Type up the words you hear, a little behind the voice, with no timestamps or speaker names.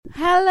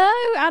Hello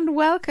and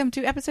welcome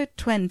to episode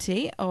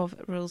 20 of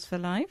Rules for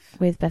Life.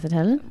 With Beth and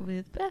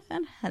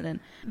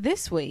Helen.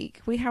 This week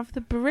we have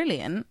the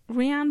brilliant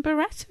Rhianne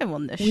Barretto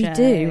on the show. We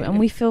do, and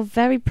we feel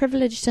very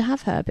privileged to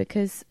have her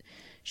because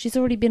she's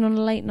already been on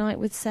a late night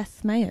with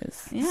Seth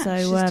Meyers. Yeah, so,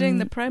 she's doing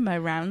the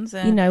promo rounds.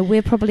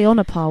 We're probably on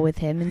a par with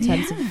him in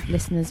terms of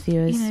listeners,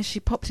 viewers. She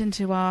popped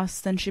into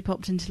us, then she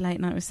popped into Late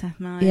Night with Seth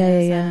Meyers.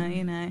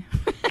 Yeah.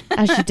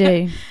 As you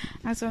do.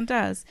 As one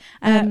does.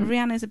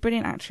 Rhianne is a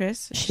brilliant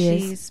actress.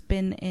 She's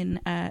been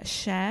in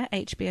Cher,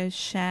 HBO's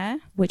Cher.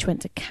 Which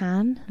went to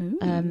Cannes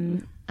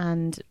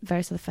and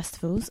various other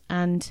festivals.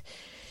 And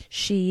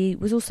she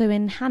was also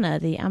in Hannah,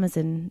 the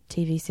Amazon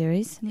TV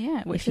series.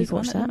 Yeah, which is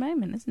on at the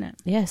moment, isn't it?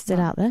 Yeah, still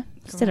out there.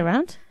 Correct. Still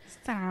around.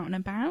 Still out and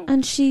about.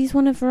 And she's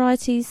one of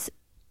Variety's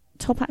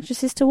top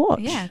actresses to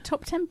watch. Yeah,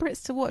 top 10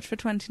 Brits to watch for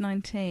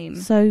 2019.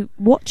 So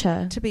watch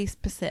her. To be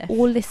specific.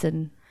 Or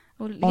listen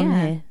on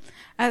here.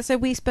 So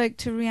we spoke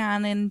to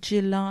Rhianne in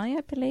July,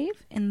 I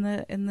believe, in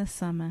the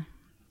summer.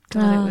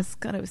 God,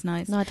 it was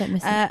nice. No, I don't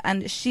miss it.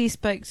 And she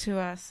spoke to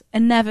us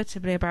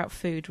inevitably about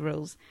food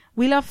rules.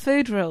 We love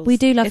food rules. We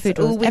do love food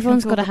rules.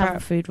 Everyone's got to have a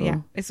food rule.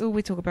 Yeah, it's all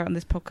we talk about on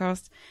this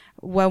podcast.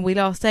 When we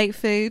last ate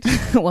food.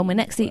 When we're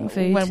next eating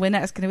food. When we're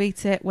next going to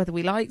eat it, whether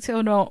we liked it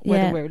or not,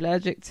 whether we're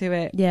allergic to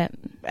it,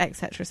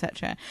 etc.,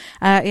 etc.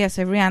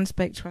 So Rhianne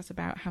spoke to us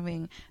about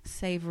having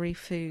savoury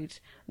food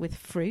with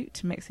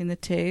fruit, mixing the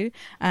two.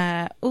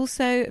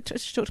 Also,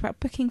 she talked about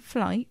booking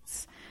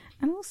flights.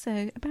 And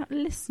also about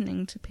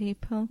listening to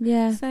people.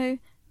 Yeah. So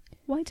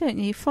why don't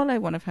you follow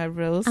one of her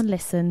rules and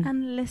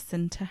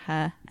listen to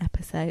her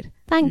episode?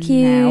 Thank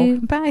you. Now.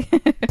 Bye.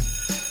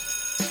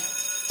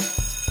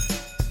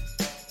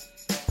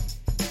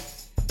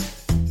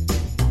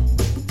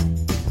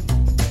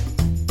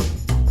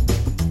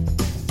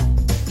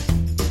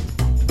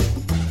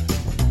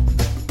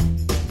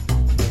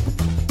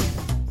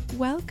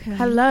 Welcome.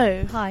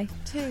 Hello. Hi.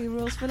 To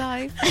Rules for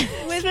Life.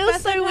 It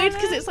feels so weird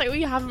because it's like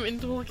we haven't been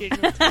talking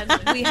for 10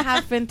 minutes. We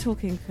have been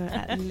talking for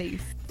at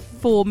least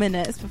 4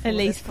 minutes before At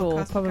least this 4,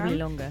 podcast probably began.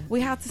 longer.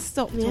 We had to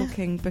stop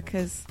talking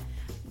because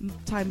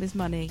time is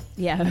money.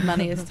 Yeah. And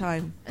money is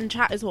time. And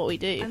chat is what we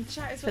do. And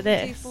chat is For what we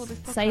do this. for this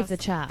podcast. Save the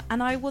chat.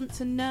 And I want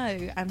to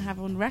know and have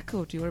on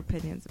record your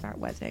opinions about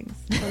weddings.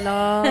 I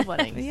love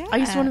weddings. Yeah. I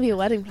used to want to be a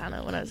wedding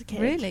planner when I was a kid.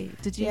 Really?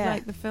 Did you Yeah.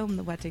 like the film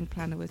The Wedding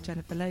Planner with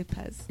Jennifer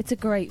Lopez? It's a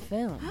great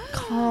film.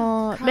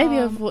 Maybe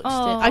I've watched it.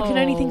 I can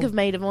only think Oh. of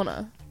Maid of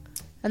Honor.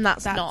 And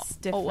that's not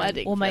different. a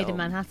wedding Or Made in film.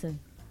 Manhattan.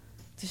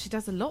 So she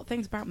does a lot of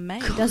things about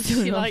men. She does do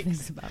She a lot of likes-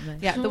 things about me.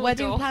 Yeah, The Oh,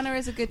 Wedding God. Planner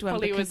is a good one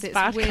Hollywood's because it's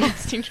bad weird.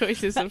 casting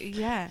choices of,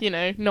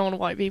 Yeah.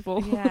 non-white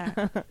people.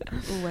 Yeah.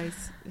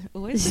 Always She's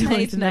always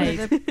made. made.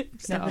 Never been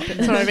Sorry,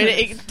 I made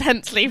it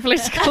intensely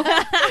political.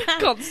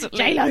 Constantly.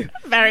 J-Lo.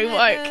 Very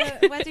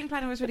woke. The Wedding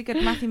Planner was really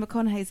good. Matthew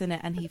McConaughey's in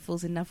it and he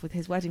falls in love with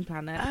his wedding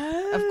planner.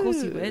 Of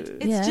course he would.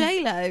 It's Yeah.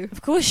 J-Lo.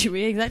 Of course you will,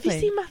 Have exactly. you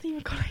seen Matthew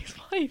McConaughey's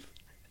wife?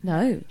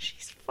 No.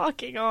 She's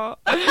fucking hot.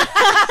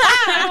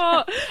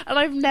 And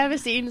I've never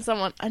seen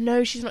someone. I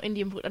know she's not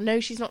Indian, but I know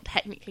she's not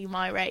technically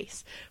my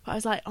race. But I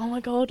was like, oh my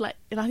god, like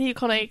Matthew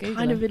McConaughey Google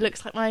kind of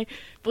looks like my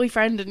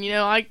boyfriend, and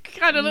I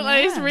kind of look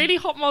like this Yeah. really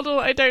hot model.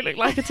 I don't look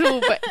like at all,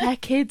 but their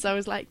kids. I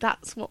was like,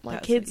 that's what my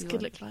That's kids what you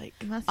could want. look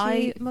like.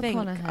 Matthew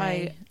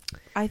McConaughey.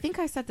 I think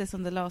I said this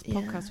on the last Yeah.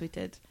 podcast we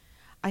did.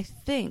 I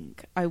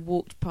think I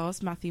walked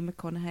past Matthew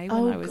McConaughey when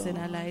Oh, I was in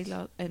God.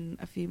 LA in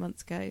a few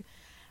months ago,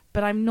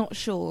 but I'm not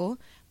sure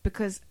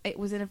because it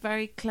was in a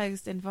very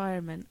closed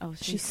environment. Oh,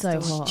 She's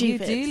so still- hot. You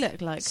Stupid. do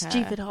look like her.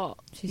 Stupid hot.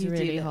 She's You do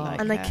really look hot. like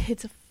And their her.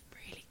 kids are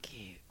really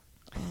cute.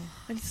 Oh.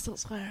 I need to stop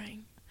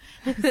swearing.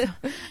 Please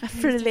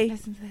Really.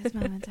 listen to this,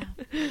 Mum and Dad.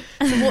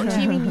 So what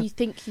do you mean you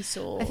think you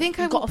saw? I think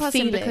I You got got a past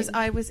him feeling. because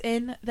I was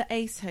in the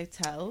Ace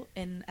Hotel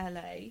in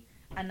LA,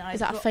 and I Is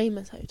that a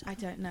famous hotel? I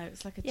don't know.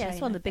 It's like a Yeah, chain,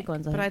 it's one of I the big think.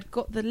 ones, I But think. I'd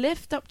got the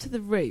lift up to the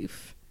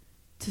roof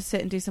to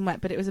sit and do some work,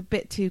 but it was a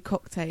bit too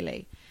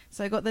cocktaily.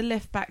 So I got the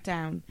lift back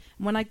down.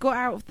 And when I got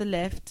out of the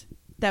lift,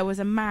 there was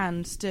a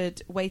man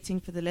stood waiting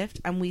for the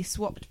lift, and we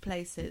swapped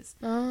places.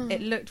 Oh.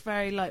 It looked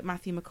very like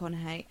Matthew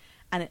McConaughey,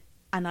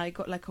 and I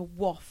got like a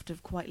waft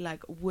of quite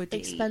like woody,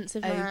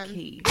 Expensive man.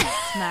 oaky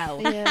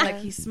smell. Yeah. Like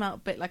he smelled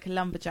a bit like a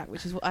lumberjack,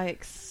 which is what I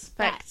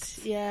expect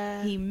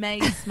Yeah. he may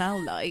smell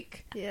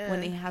like Yeah.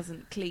 when he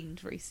hasn't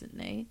cleaned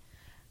recently.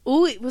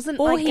 Oh, it wasn't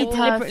Or like he a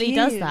deliberately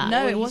does perfume. that.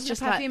 No, Or it he's wasn't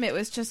just a perfume. It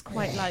was just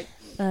quite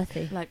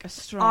Earthy. like a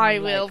strong. I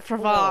will like,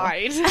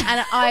 provide. oil.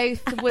 And I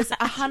was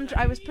 100.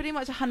 I was pretty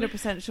much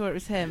 100% sure it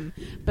was him,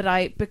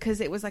 but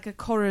because it was like a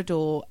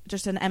corridor,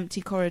 just an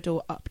empty corridor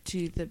up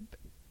to the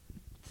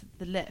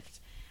lift.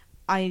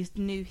 I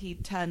knew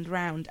he'd turned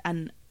round,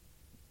 and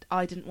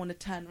I didn't want to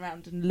turn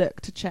around and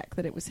look to check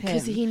that it was him.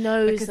 Because he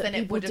knows Because that then it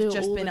people would do have it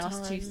just all been the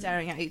us two time.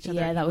 staring at each other.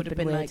 Yeah, and that he would would have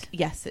have been been like,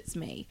 "Yes, it's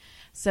me."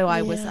 So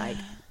I was Yeah. like,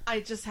 I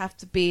just have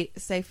to be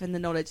safe in the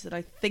knowledge that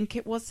I think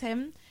it was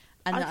him,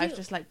 and I that I've think-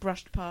 just like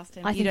brushed past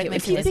him. I You think don't it think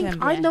was it If you was think,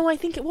 him? I know, I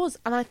think it was,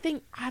 and I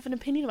think I have an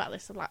opinion about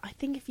this. I'm like, I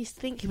think if you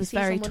think He you was see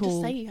very someone,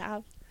 tall. just say you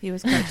have. He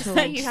was quite tall.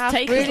 You have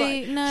Take to,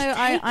 really? like, No, just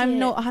take I'm it.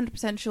 not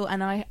 100% sure,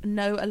 and I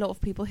know a lot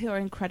of people who are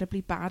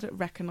incredibly bad at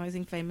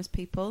recognising famous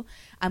people,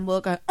 and will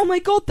go, "Oh my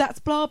god, that's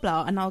blah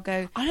blah," and I'll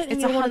go, I don't think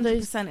 "It's you're one of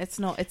those. 100%. It's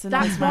not. It's a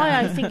That's nice why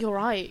man." I think you're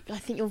right. I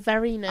think you're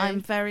very,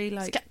 I'm very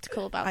like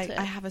skeptical about it.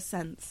 I have a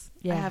sense.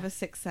 Yeah. I have a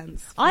sixth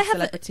sense. For I have,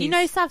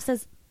 celebrities. Sav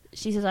says,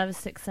 she says I have a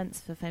sixth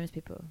sense for famous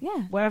people.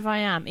 Yeah, Wherever I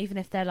am, even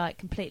if they're like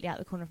completely out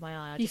the corner of my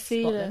eye, I You just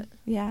feel spot it. them.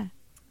 yeah.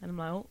 And I'm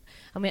like, oh.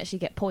 And we actually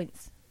get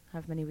points,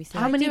 however many we see.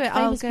 How many do it,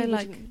 I'll famous go, people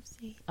like- do you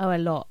see? Oh, a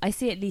lot. I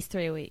see at least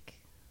 3 a week.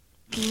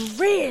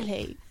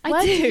 Really? I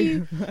Where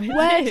do.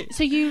 Where?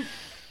 So you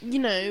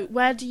know,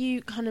 where do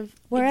you kind of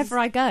Wherever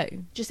I go,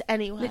 just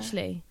anywhere?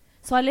 literally.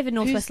 So I live in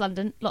Who's- Northwest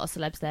London. A lot of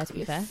celebs there, to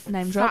be fair.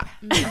 Name drop.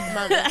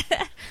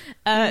 Fat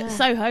man.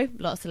 Soho, a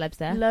lot of celebs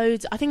there.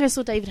 Loads. I think I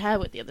saw David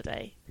Harewood the other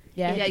day.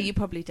 Yeah. Yeah, you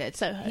probably did.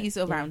 Soho. He's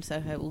around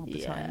Soho all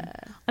the time.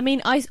 I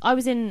mean, I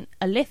was in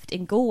a lift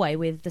in Galway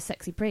with the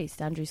sexy priest,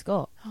 Andrew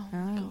Scott. Oh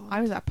my God. I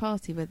was at a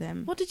party with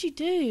him. What did you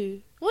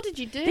do? What did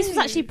you do? This was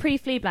actually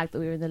pre-Fleabag that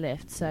we were in the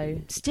lift, so...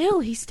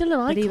 he's still an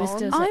But icon. he was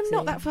still- I'm sexy.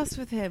 not that fussed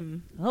with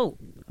him Oh.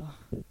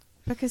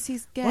 because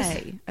he's What's-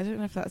 gay. I don't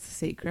know if that's a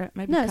secret.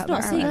 Maybe No, cut it's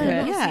not that a out. secret.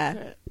 not a Yeah,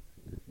 secret.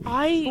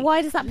 I But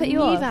why does that put you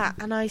knew off? that,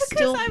 and I because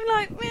still. I'm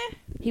like, meh.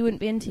 He wouldn't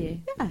be into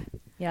you. Yeah,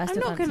 Yeah, I I'm still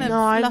not fancy going to him. No,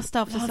 I lust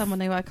after love- someone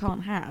who I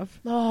can't have.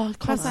 Oh,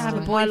 Plus, I have a Oh.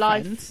 my boyfriend.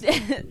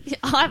 life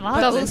I'm But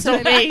doesn't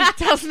also- stop me.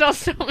 Does not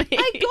stop me.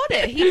 I got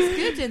it. He's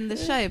good in the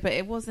show, but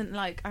it wasn't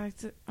like I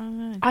don't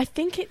know. I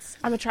think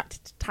I'm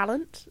attracted to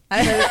talent. So,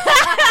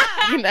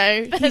 you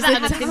know, he's That a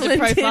has Tinder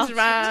profile.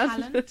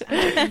 talented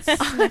man.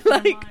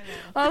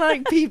 I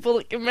like people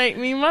that can make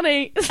me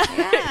money. No,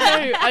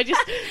 I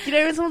just,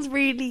 when someone's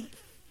really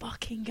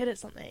fucking good at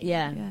something.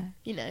 Yeah. Yeah,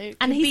 You know,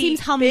 And could he be seems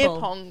humble. Beer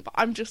pong, but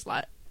I'm just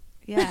like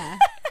yeah.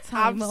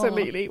 Tell me more.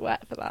 absolutely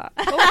wet for that.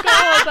 Oh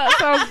God, that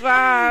sounds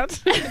bad.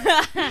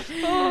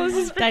 Oh, this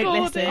is Don't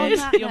recorded. listen. On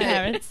that Your note,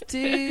 parents.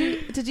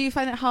 Did you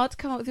find it hard to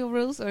come up with your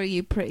rules, or are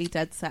you pretty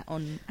dead set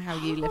on how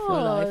you live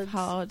your life?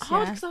 Hard,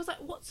 because I was like,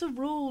 what's a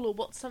rule or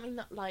what's something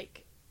that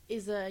like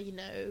is a Je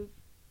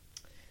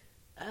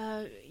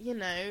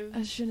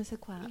ne sais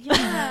quoi.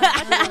 Yeah,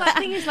 I think that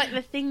thing is like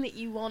the thing that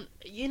you want,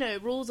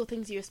 rules or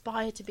things you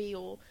aspire to be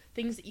or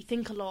things that you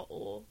think a lot,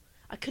 or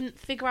I couldn't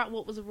figure out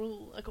what was a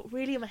rule. I got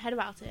really in my head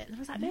about it and I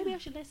was like, maybe I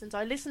should listen. So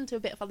I listened to a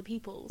bit of other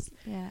people's,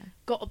 Yeah.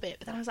 got a bit,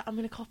 but then I was like, I'm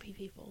going to copy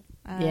people.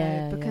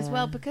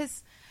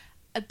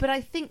 But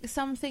I think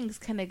some things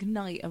can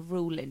ignite a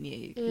rule in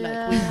you.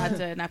 Yeah. Like we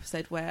had an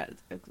episode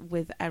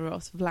with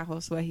Eros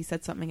Vlahos where he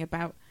said something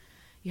about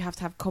you have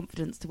to have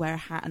confidence to wear a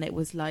hat, and it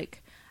was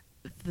like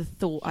the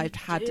thought I'd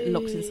had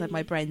locked inside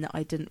my brain that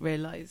I didn't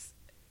realise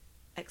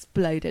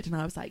exploded, and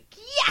I was like,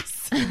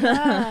 yes!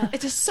 Yeah.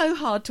 It is so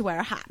hard to wear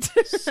a hat.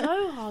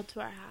 So hard to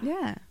wear a hat.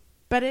 Yeah.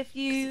 But if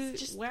you It's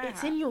just, wear a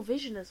it's hat- in your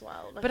vision as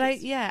well. Like but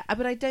it's-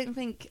 I don't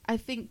think. I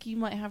think you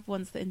might have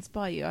ones that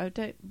inspire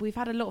you. We've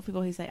had a lot of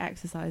people who say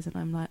exercise, and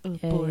I'm like, oh,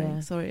 Yeah, boring. yeah.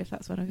 Sorry if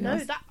that's one of No,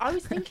 yours. I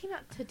was thinking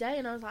that today,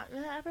 and I was like,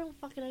 yeah, everyone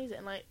fucking knows it,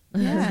 and like,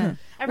 Yeah,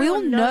 we all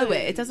everyone know knows.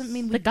 it. It doesn't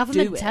mean we The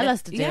government do tell it.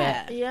 us to do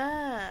Yeah. it.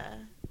 Yeah,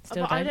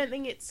 Still but I don't. don't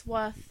think it's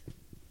worth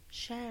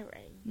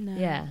sharing. No.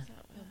 Yeah.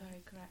 You're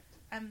very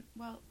correct.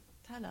 Well,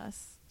 tell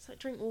us. It's like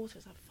drink water.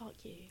 It's like fuck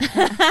you.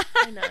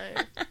 I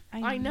know.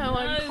 I know.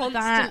 I'm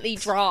constantly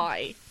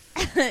dry.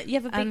 You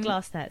have a big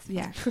glass there. It's fine.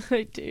 Yeah.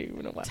 I do.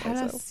 When I wet Tell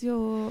myself. us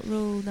your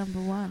rule number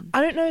one.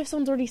 I don't know if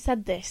someone's already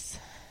said this,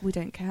 We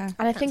don't care.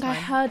 and I think I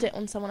fine. heard it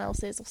on someone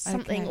else's or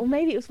something, Okay. or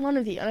maybe it was one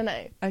of you. I don't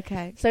know.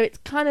 Okay. So it's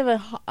kind of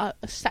a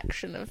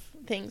section of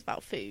things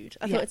about food.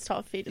 I Yeah. thought I'd start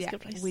with food. It's a good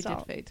place we to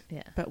start. did food,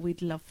 Yeah. but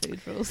we'd love food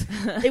rules.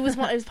 It was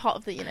part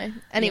of the.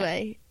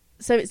 Anyway,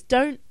 so it's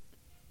don't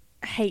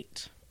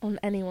hate on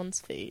anyone's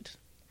food.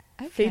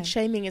 Food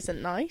shaming isn't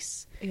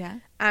nice, Yeah.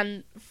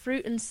 and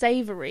fruit and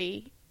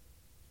savoury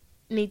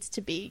needs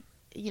to be,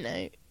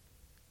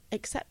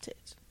 accepted.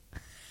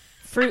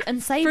 Fruit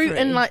and savoury. Fruit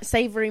and like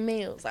savoury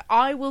meals. Like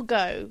I will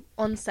go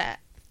on set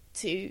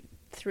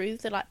through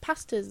the like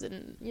pastas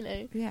and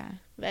Yeah.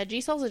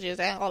 veggie sausages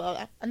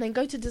and then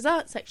go to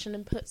dessert section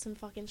and put some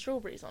fucking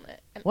strawberries on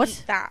it and What?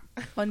 eat that.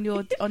 On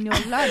your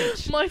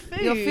lunch. My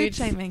food. Your food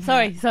shaming.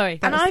 Sorry. That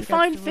And was I against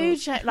find the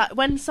food rules. like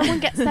when someone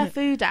gets their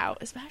food out,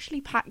 especially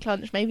packed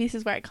lunch. Maybe this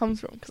is where it comes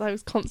from because I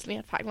was constantly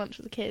at packed lunch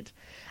as a kid,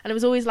 and it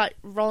was always like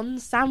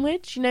Ron's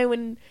sandwich.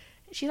 When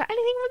she's like,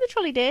 anything from the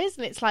trolley, dears,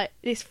 and it's like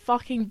this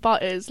fucking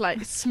Butters like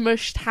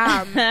smushed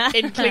ham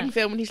in cling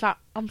film, and he's like,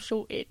 I'm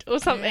shorted or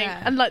something,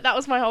 Yeah. and like that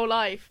was my whole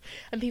life,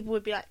 and people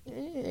would be like,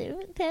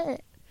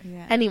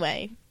 Yeah.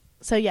 anyway.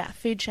 So yeah,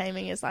 food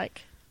shaming is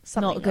like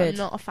something Not good. I'm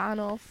not a fan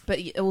of. But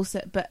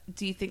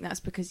do you think that's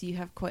because you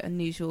have quite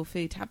unusual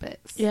food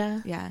habits?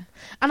 Yeah.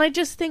 And I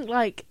just think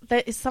like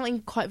there is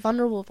something quite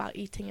vulnerable about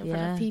eating in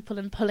front of people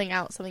and pulling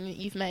out something that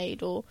you've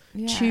made or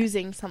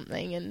choosing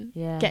something and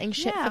getting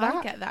shit for that.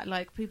 I get that.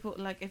 Like people,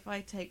 like if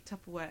I take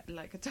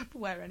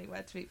Tupperware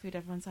anywhere to eat food,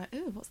 everyone's like,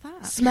 "Ooh, what's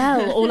that?"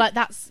 Smell or like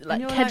that's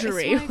like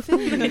kedgeree.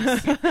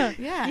 Like,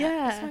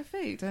 it's my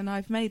food, and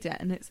I've made it,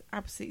 and it's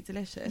absolutely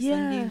delicious. Yeah.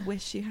 And you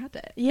wish you had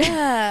it.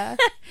 Yeah.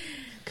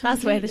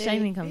 That's where the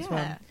shaming comes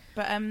from.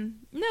 But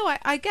no,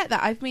 I get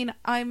that. I mean,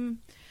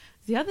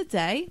 the other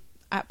day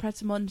at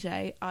Pret a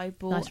Manger, I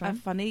bought a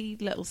funny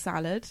little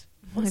salad.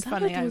 What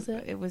salad was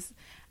it? It was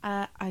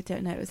I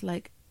don't know. It was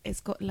like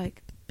it's got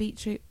like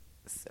beetroot,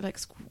 like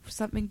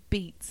something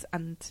beets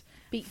and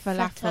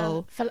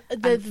falafel.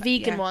 The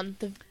vegan one.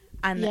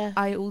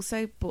 I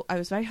also bought. I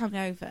was very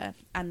hungover,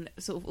 and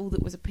sort of all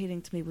that was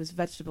appealing to me was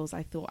vegetables.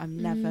 I thought I'm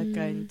never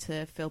going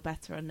to feel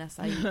better unless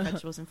I eat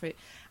vegetables and fruit.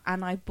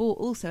 And I bought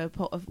also a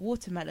pot of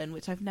watermelon,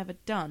 which I've never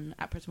done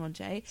at Pret a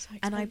Manger,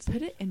 and I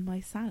put it in my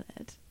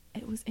salad.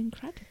 It was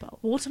incredible.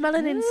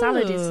 Watermelon in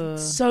salad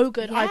is so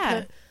good. Yeah. I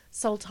put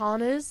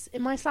sultanas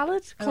in my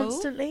salad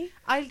constantly.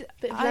 I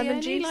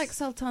only like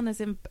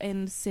sultanas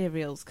in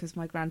cereals because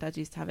my granddad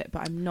used to have it,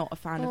 but I'm not a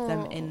fan of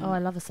them in I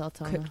love a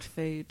sultana. Cooked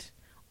food.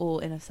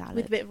 Or in a salad.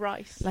 With a bit of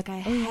rice. Like I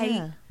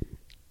hate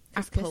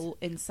apple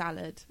in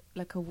salad.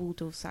 Like a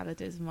Waldorf salad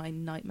is my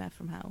nightmare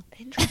from hell.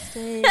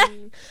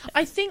 Interesting.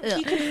 I think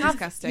you can have,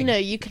 disgusting.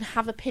 You can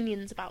have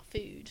opinions about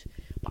food.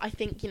 But I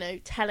think,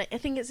 I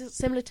think it's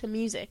similar to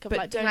music. Of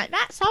being like,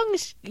 that song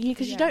is...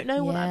 Because you don't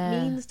know what that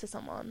means to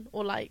someone.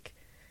 Or like...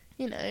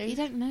 You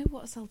don't know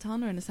what a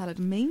sultana in a salad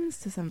means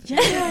to somebody.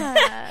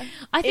 Yeah.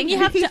 I think you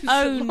have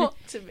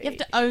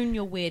to own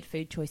your weird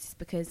food choices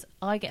because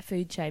I get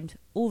food shamed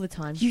all the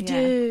time. You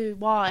do.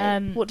 Why?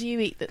 What do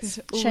you eat that's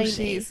shamey?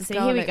 See,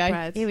 here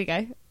we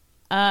go.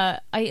 I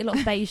eat a lot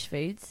of beige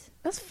foods.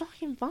 That's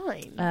fucking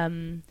fine.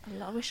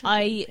 I wish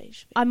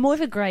I'm more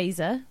of a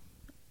grazer.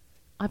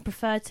 I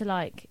prefer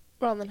to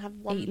rather than have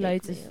one eat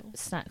loads of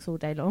snacks all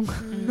day long.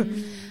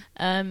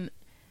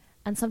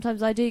 And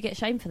sometimes I do get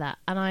shamed for that,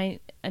 and I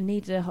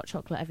need a hot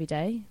chocolate every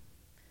day.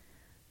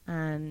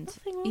 And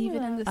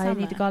even in the summer, I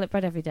need a garlic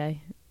bread every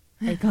day.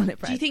 A garlic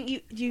bread. Do you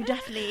think you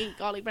definitely eat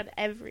garlic bread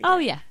every day? Oh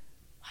yeah.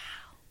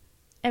 Wow.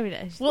 Every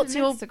day. What's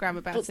your Instagram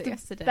about it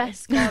yesterday?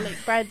 Best garlic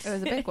bread? It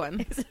was a big one.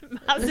 It's a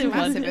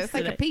massive. It was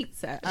like a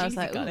pizza. I was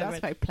like, oh, that's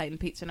very plain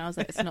pizza, and I was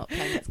like, it's not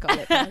plain, it's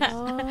garlic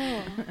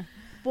bread.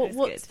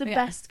 What's the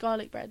best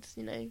garlic bread?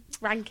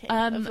 Ranking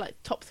of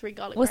top 3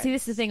 garlic breads. Well, see,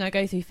 this is the thing. I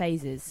go through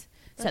phases.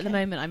 So at the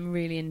moment, I'm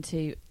really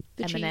into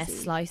the M&S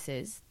cheesy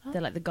slices. Oh.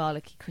 They're like the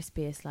garlicky,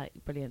 crispiest,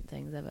 brilliant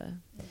things ever.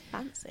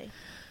 Fancy.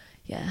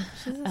 Yeah.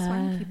 She's a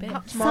swanky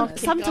bitch.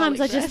 Sometimes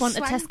I just want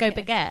a Tesco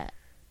baguette.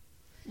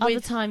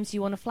 Other times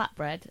you want a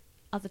flatbread.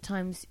 Other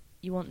times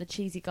you want the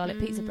cheesy garlic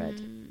pizza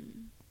bread.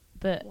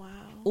 But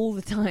all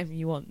the time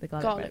you want the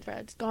garlic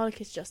bread.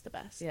 Garlic is just the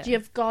best. Yeah. Do you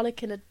have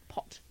garlic in a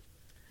pot?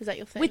 Is that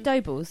your thing? With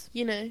dough balls.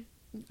 Oh, do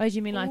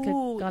you mean like a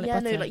garlic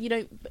butter? No, you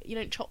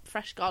don't chop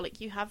fresh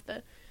garlic. You have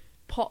the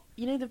pot,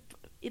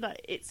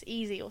 it's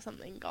easy or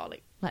something,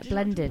 garlic. Like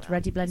blended,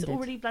 ready blended. It's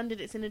already blended,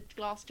 it's in a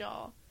glass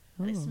jar.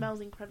 And it smells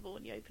incredible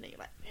when you open it. You're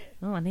like,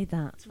 oh, I need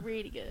that. It's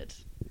really good.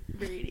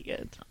 Really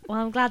good. Well,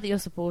 I'm glad that you're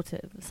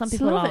supportive. Some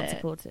people aren't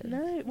supportive.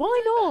 No,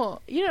 why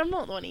not? I'm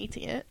not the one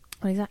eating it.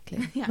 Well,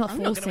 exactly. Yeah, I'm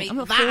not forcing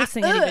anybody else.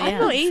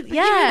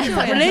 It's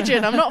like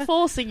religion. I'm not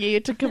forcing you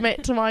to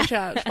commit to my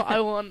church, but I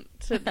want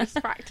to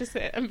just practice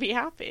it and be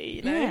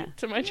happy,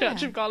 to my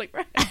church of garlic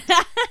bread.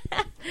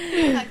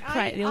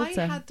 I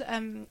had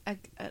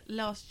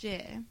last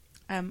year.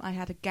 I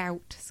had a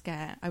gout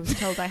scare. I was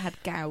told I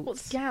had gout.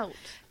 What's gout?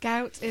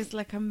 Gout is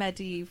like a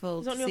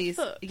medieval disease.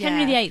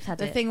 Henry VIII had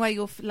the thing where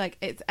you're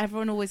it's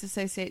everyone always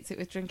associates it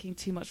with drinking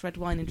too much red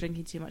wine and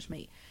drinking too much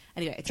meat.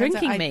 Anyway, it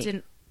drinking meat. I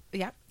didn't.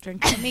 Yeah,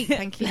 drinking meat.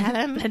 Thank you,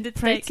 Helen. Blended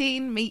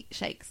protein meat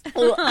shakes.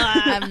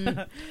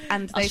 And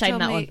they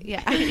told me, one.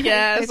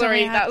 Yeah,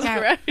 sorry, that was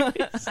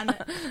gross.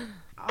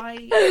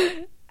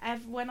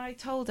 And when I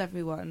told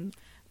everyone,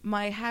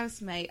 my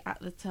housemate at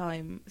the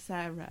time,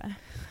 Sarah,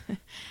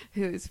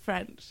 who is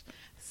French,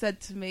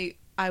 said to me,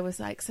 I was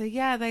like, so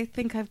yeah, they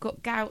think I've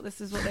got gout.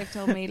 This is what they've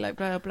told me, blah,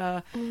 blah,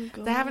 blah. Oh,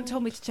 God. They haven't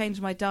told me to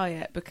change my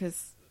diet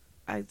because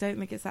I don't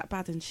think it's that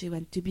bad. And she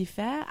went, to be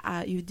fair,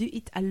 you do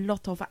eat a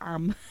lot of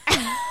ham.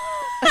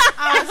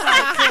 I was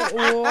like,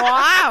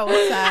 wow,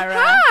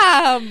 Sarah.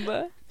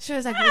 Ham! She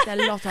was like, you eat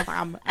a lot of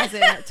ham. As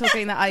in,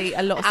 talking that I eat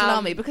a lot of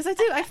salami. Because I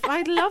do.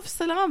 I love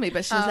salami.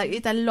 But she was like, you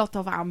eat a lot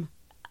of ham.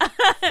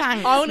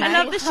 Thanks. I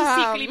love that she's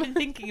secretly been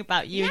thinking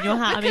about you and your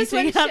ham.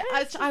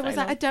 I was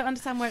like, I don't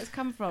understand where it's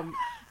come from.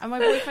 And my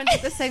boyfriend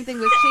did the same thing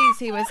with cheese.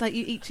 He was like,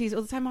 you eat cheese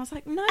all the time. I was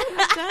like, no,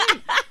 I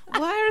don't.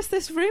 where is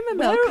this rumour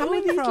mill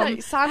coming from?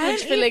 Like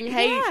sandwich filling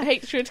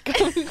hatred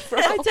coming from?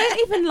 I don't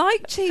even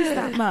like cheese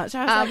that much.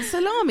 I was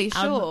like, salami,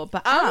 sure,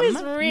 but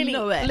is really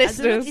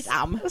listeners. It's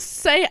am.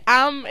 Say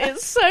am.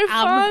 It's so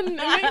fun.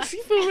 It makes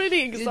you feel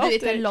really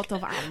exotic. You do a lot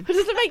of am. Does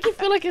it make you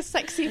feel like a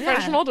sexy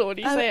French model when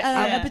you say it?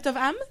 A bit of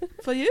am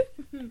for you.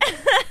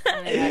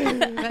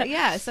 But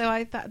yeah,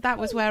 so that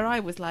was where I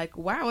was like,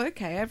 wow,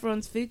 okay,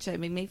 everyone's food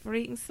shaming me for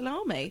eating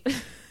salami.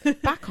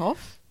 Back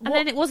off. And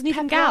then it wasn't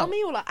even gout.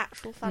 Salami or like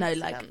actual fancy?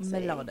 No, like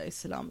Milano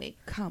salami.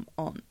 Come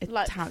on,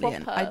 like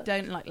Italian. Proper. I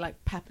don't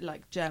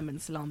like German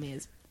salami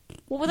is.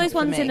 What were those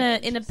ones in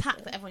a pack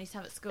that everyone used to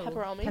have at school?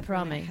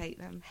 Pepperami. I hate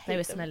them. They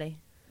were smelly.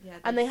 Yeah,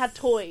 and they had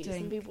toys,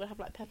 and people would have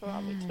like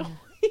pepperami toys.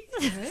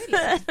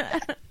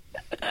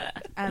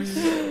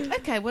 Really?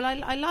 Okay, well,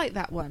 I like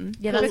that one.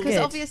 Yeah, that's because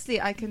good. obviously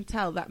I can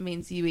tell that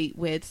means you eat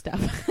weird stuff.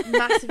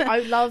 Massive. I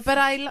love, but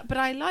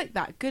I like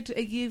that. Good.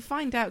 You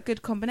find out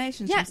good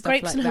combinations. Yeah, and stuff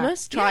grapes like and that.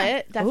 hummus. Try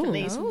it.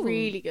 Definitely, it's Ooh.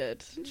 really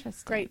good.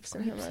 Interesting. Grapes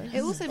and hummus.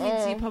 It also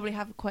means you probably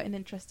have quite an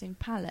interesting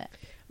palate.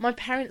 My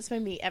parents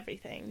made me eat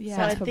everything. Yeah,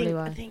 so that's probably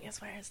why. I think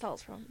that's where it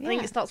starts from. Yeah. I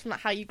think it starts from like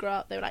how you grow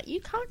up. They were like,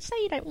 you can't say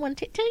you don't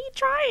want it till you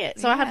try it.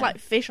 So I had like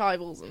fish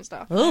eyeballs and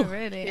stuff. Oh,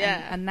 really?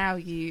 Yeah. And now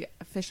you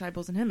fish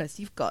eyeballs and hummus.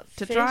 You've got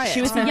to Fish try it.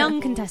 She was the eyeballs.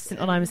 young contestant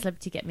on I'm a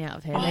Celebrity, Get Me Out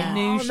of Here. They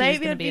knew she was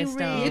maybe going to I'd be a be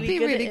star. really You'd be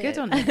good really at good it.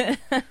 on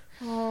it.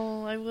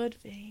 Oh, I would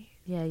be.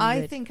 Yeah, you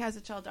I would. think as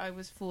a child I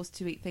was forced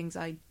to eat things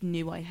I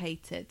knew I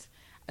hated,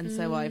 and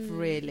so I've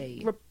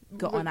really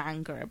got an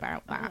anger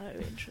about that. Oh,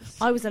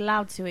 interesting. I was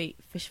allowed to eat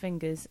fish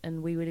fingers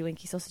and wee willy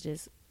winky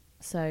sausages,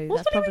 so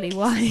What's that's probably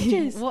why.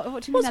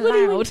 What do you What's mean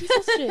Willy allowed? Winky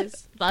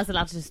sausages? But I was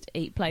allowed to just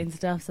eat plain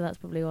stuff, so that's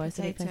probably why I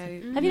said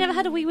Potato. it. Have you never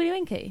had a wee willy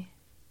winky?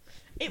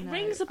 It No,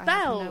 rings a I have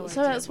bell, no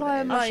so idea that's what why it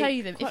I'm is. I'll show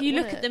you them. quite If you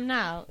look want at it. them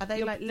now, Are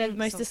they like the link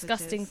most sausages?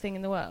 disgusting thing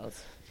in the world.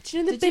 Do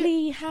you know the Did you-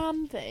 Billy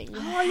Ham thing?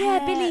 Oh,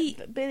 yeah, Billy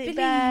Bear. Billy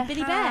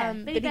Billy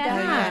Bear Oh,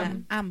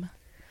 ham.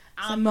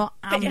 yeah. Some more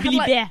But it had Billy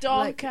like Bear.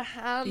 darker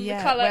ham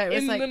yeah, colour where it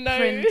was in like the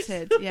nose.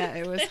 printed. Yeah,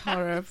 it was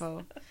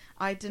horrible.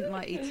 I didn't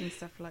like eating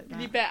stuff like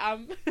Billy that. Bear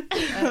ham.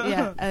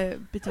 Yeah, a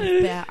bit of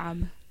bear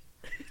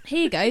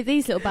Here you go,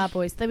 these little bad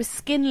boys. They were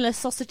skinless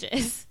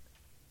sausages.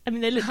 I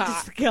mean, they look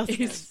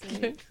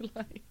disgusting.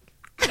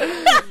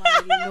 Oh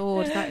my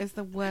lord, that is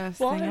the worst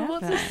thing ever.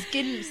 What's a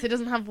skin? So it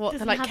doesn't have what?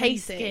 Doesn't They're like have any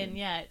casing. skin.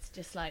 Yeah, it's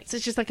just like So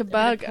it's just like a bit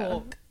of burger.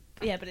 pork.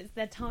 Yeah, but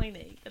they're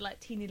tiny. They're like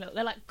teeny little.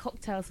 They're like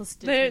cocktail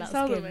sausages. They don't without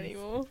sell them skins.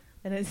 anymore.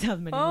 They don't sell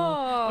them anymore.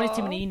 Oh. What is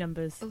too many E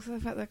numbers? Also, the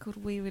fact they're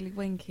called Wee Willy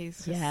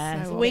Winkies.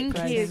 Yeah, so Winky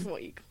gross. is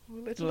what you call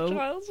little Well.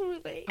 child's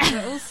Willy.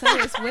 But also,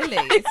 it's Willy.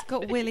 It's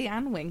got Willy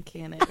and Winky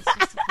in it. It's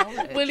just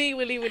horrid.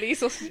 Willy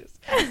sausages.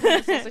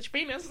 Sausage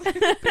penis. God.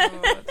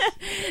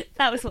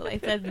 That was what they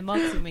said in the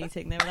marketing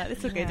meeting. They were like,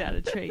 "This will go down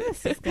a treat."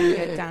 This is going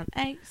to go down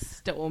a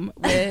storm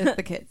with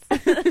the kids.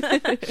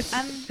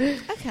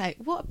 Okay,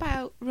 what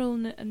about rule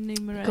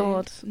numero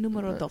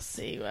Let's dos?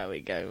 see where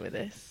we go with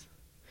this.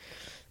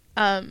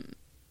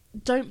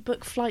 Don't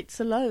book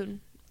flights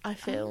alone, I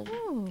feel.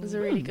 Oh. Is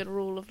a really good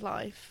rule of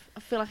life. I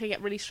feel like I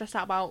get really stressed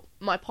out about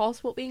my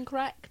passport being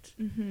correct,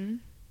 Mm-hmm.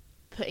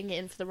 putting it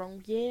in for the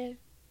wrong year.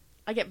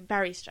 I get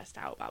very stressed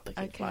out about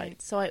booking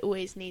flights, so I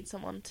always need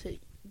someone to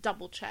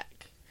double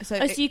check. So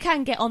you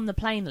can get on the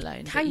plane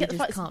alone. Can but get you the just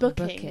flights can't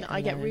booking book it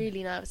I get alone.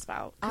 really nervous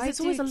about. I Because it's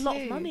always do a lot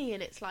too. of money,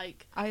 and it's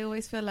like I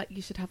always feel like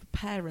you should have a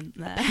parent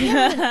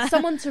there.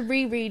 someone to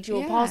reread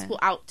your Yeah. passport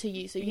out to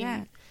you, so you,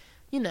 Yeah.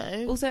 you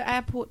know. Also,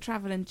 airport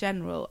travel in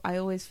general, I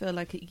always feel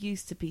like it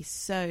used to be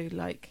so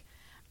like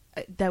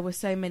there were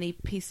so many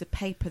pieces of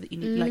paper that you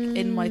need. Like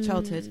in my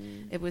childhood,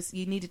 it was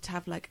you needed to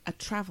have like a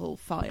travel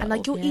file and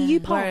like your Yeah. EU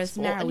Whereas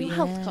passport now and your you-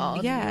 health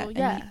card. yeah, and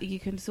your, and you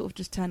can sort of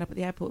just turn up at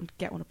the airport and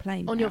get on a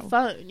plane on now. your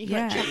phone. You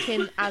can like, Yeah. check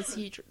in as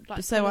you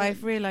like. So come in.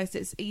 I've realised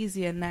it's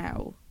easier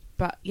now.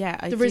 But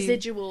yeah, the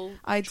residual.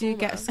 I do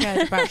get trauma.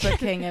 scared about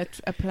booking a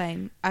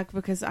plane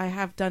because I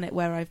have done it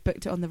where I've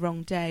booked it on the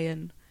wrong day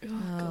and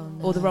Oh,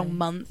 or the no. wrong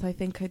month. I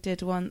think I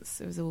did once.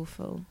 It was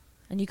awful.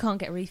 And you can't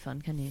get a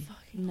refund, can you?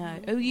 No,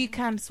 oh, you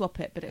can swap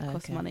it, but it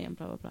costs Okay. money and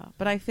blah blah blah.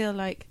 But I feel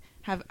like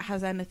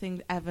has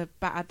anything ever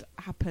bad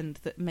happened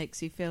that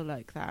makes you feel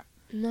like that?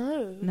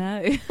 No.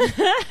 No,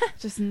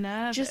 just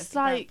nervous. Just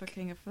about like-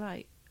 booking a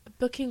flight.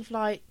 Booking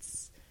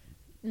flights,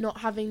 not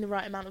having the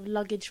right amount of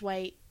luggage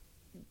weight,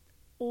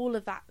 all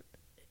of that.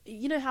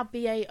 You know how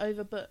BA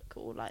overbook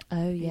or like.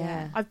 Oh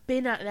yeah. I've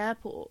been at an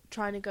airport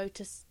trying to go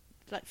to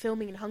like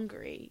filming in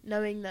Hungary,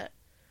 knowing that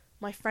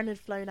my friend had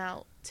flown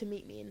out to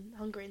meet me in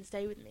Hungary and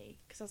stay with me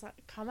because I was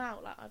like, come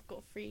out, like I've got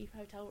a free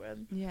hotel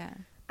room. Yeah.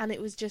 And it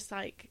was just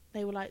like,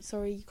 they were like,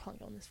 sorry, you can't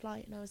get on this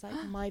flight. And I was like,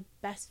 my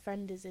best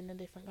friend is in a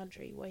different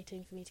country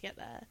waiting for me to get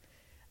there.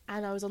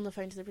 And I was on the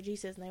phone to the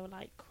producers and they were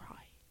like,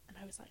 cry. And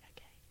I was like,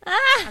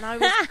 okay. And I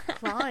was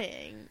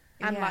crying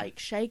and Yeah. like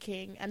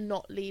shaking and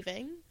not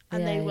leaving.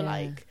 And Yeah, they were yeah.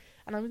 like,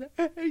 and I was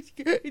like, I'm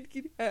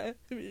scared.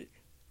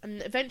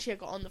 And eventually I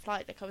got on the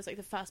flight. Like I was like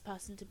the first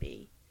person to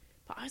be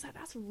But I was like,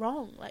 that's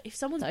wrong. Like, if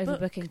someone's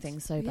overbooking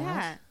things so bad.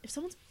 Yeah. If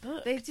someone's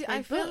booked, they do.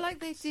 I feel like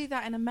they do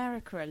that in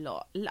America a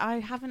lot. I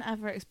haven't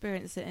ever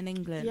experienced it in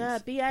England. Yeah,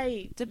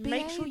 BA.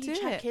 Make sure you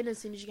check it? in as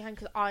soon as you can,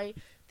 because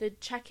the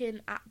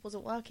check-in app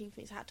wasn't working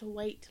for me, so I had to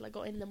wait till I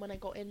got in. Then when I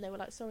got in, they were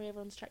like, "Sorry,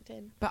 everyone's checked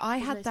in." But I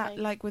had that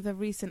like with a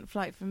recent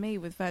flight for me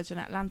with Virgin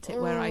Atlantic,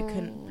 where I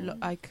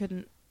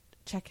couldn't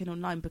check in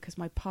online because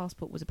my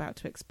passport was about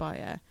to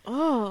expire.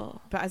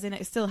 But as in,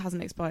 it still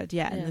hasn't expired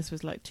yet, and this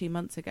was like 2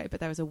 months ago. But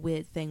there was a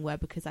weird thing where,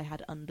 because I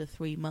had under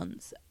 3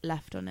 months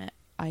left on it,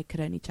 I could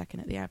only check in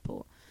at the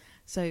airport.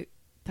 So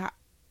that,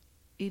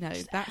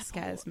 that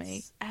scares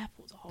me.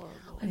 Airports are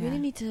horrible. I really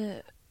need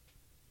to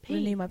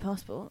renew my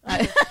passport.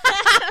 Mine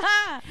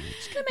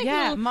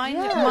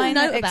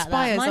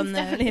expires on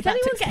the. Is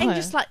anyone getting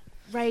just like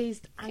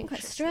raised and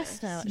quite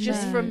stressed now?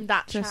 Just from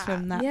that chat. Just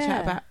from that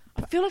chat about.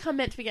 I feel like I'm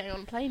meant to be getting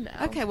on a plane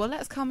now. Okay, well,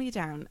 let's calm you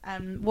down.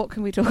 What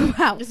can we talk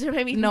about?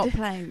 Not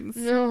planes.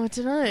 No, I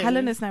don't know.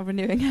 Helena's now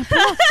renewing her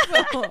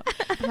passport.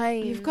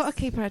 Planes. You've got to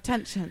keep her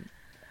attention.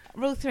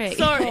 Rule 3.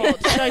 Sorry.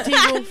 Should I do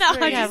rule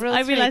 3?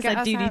 I realised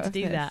I do need to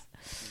do that.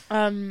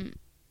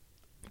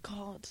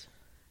 God.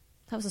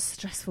 That was a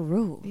stressful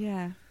rule.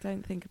 Yeah,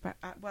 don't think about...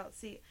 well,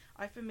 see,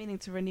 I've been meaning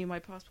to renew my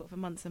passport for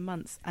months and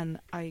months,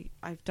 and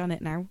I've done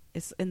it now.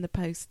 It's in the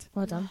post.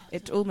 Well done.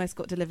 It almost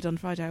got delivered on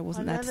Friday. I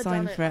wasn't there to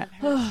sign for it.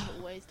 I've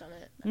always done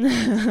it.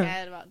 I'm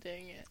scared about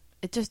doing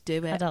it. Just do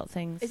it. Adult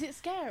things. Is it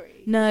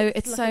scary? No,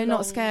 it's so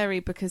not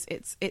scary, because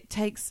it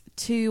takes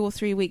 2 or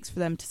 3 weeks for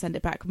them to send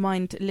it back.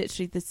 Mine,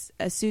 literally,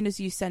 as soon as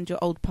you send your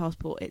old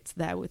passport, it's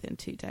there within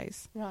 2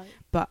 days. Right.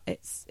 But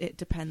it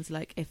depends,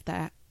 like, if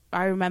they're...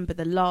 I remember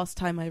the last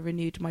time I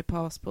renewed my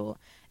passport,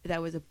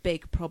 there was a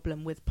big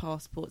problem with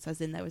passports,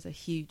 as in there was a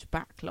huge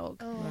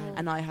backlog,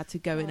 and I had to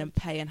go in and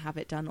pay and have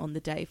it done on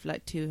the day for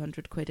like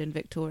 200 quid in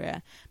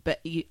Victoria.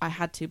 But I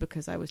had to,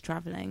 because I was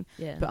travelling.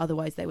 Yeah. But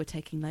otherwise they were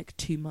taking like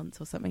 2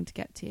 months or something to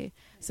get to you.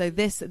 So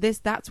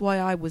that's why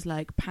I was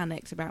like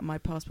panicked about my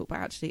passport, but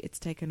actually it's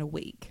taken a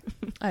week.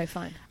 Oh,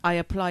 fine. I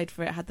applied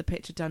for it, had the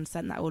picture done,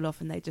 sent that all off,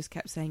 and they just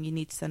kept saying, you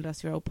need to send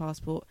us your old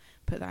passport,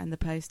 put that in the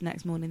post.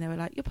 Next morning they were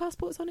like, your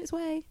passport's on its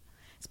way.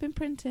 It's been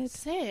printed.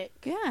 Sick.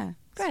 Yeah.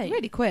 Great. It's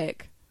really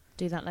quick.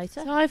 Do that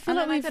later. So I feel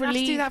like we've have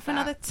to do that for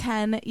another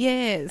 10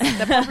 years.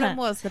 The problem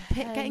was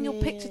getting your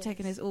picture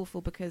taken is awful,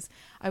 because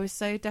I was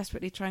so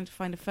desperately trying to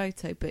find a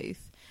photo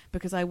booth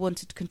because I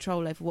wanted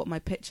control over what my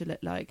picture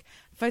looked like.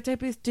 Photo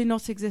booths do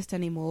not exist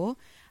anymore.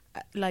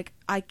 Like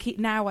I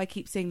keep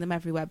seeing them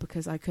everywhere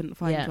because I couldn't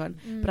find one.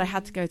 But I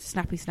had to go to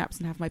Snappy Snaps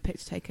and have my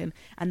picture taken,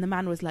 and the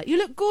man was like, "You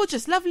look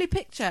gorgeous, lovely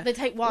picture." They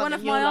take one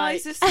of my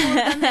eyes is smaller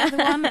than the other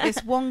one.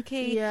 It's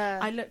wonky. Yeah.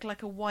 I look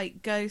like a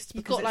white ghost.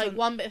 You've got like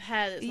one bit of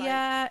hair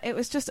that's it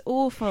was just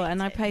awful,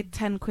 and I paid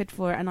 10 quid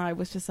for it, and I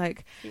was just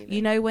like,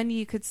 when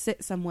you could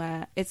sit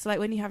somewhere, it's like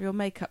when you have your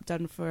makeup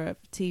done for a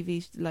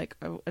TV, like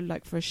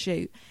for a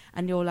shoot,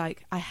 and you're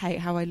like, I hate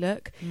how I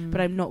look,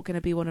 but I'm not going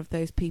to be one of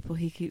those people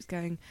who keeps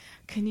going,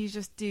 can you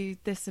just do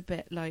this a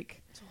bit?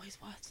 Like, it's always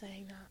worth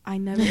saying that. I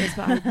know it is,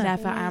 but I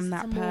never am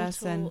that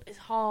person. It's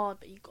hard,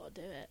 but you've got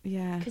to do it.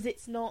 Yeah, because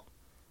it's not.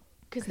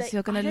 Because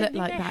you're going to look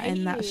like that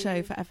in that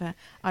show forever.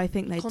 I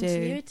think they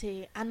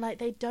continuity, and like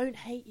they don't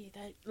hate you.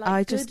 They like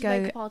I good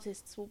makeup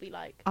artists will be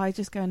like. I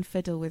just go and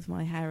fiddle with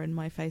my hair and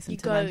my face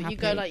until I'm happy. You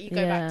go back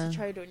to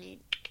Troder and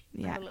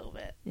you have a little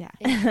bit.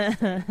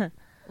 Yeah,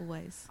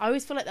 always. I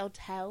always feel like they'll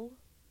tell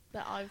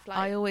that I've like.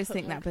 I always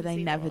think that, but they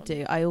never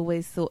do. I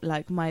always thought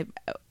like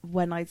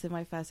when I did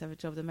my first ever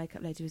job, the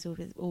makeup lady was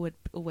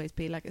always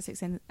be like at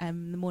 6 a.m.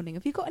 in the morning.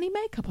 Have you got any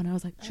makeup on? I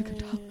was like, she can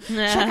tell.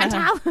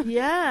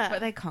 Yeah, but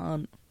they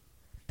can't.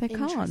 They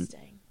can't.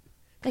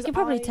 They can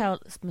probably tell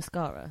it's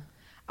mascara.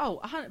 Oh,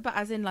 but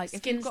as in, like, skin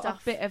if you've got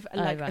stuff. A bit of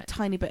a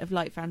tiny bit of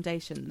light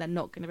foundation, they're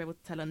not going to be able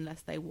to tell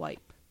unless they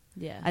wipe.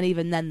 Yeah, and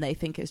even then, they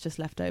think it's just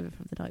left over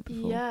from the night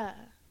before. Yeah,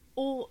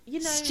 or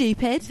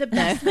stupid. The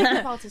best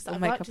makeup artist that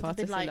I've worked with have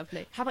been like,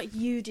 lovely. How about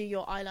you do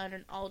your eyeliner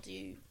and I'll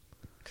do.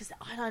 Because the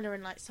eyeliner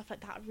and like stuff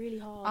like that are really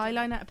hard.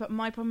 Eyeliner, but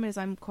my problem is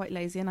I'm quite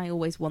lazy and I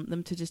always want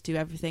them to just do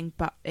everything.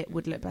 But it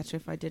would look better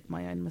if I did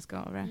my own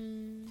mascara.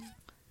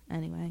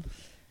 Anyway.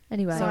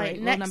 Sorry,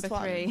 next number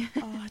one. 3.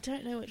 I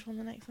don't know which one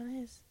the next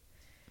one is.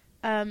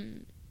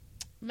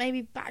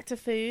 Maybe back to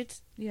food.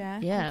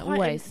 Yeah,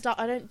 always.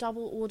 I don't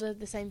double order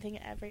the same thing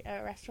at every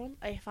restaurant.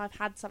 If I've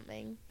had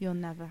something, you'll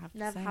never have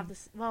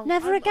this. Well,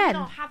 never again.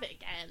 I'll have it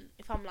again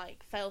if I'm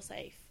like fail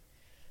safe.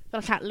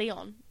 But like at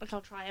Leon, like I'll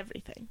try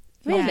everything.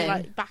 Really?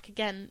 Like back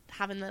again,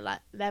 having the like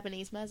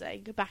Lebanese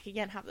meze. Go back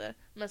again, have the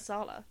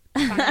masala.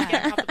 Back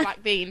again, have the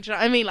black bean. Do you know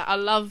what I mean? Like I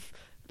love.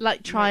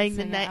 Like trying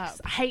the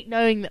next. I hate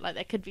knowing that like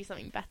there could be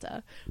something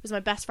better. Because my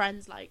best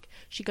friend's like,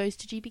 she goes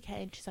to GBK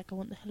and she's like, I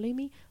want the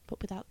halloumi,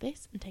 but without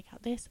this and take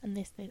out this and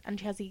this, and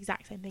she has the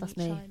exact same thing each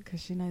time.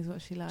 Because she knows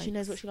what she likes. She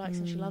knows what she likes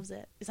and she loves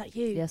it. Is that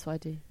you? Yes, I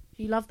do.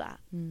 You love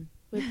that.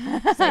 With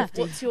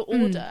safety. What's your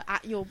order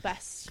at your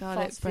best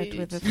garlic fast bread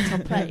food with a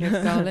topping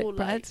of garlic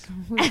bread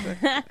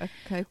with a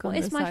Coke on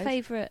the side? What is my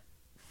favourite?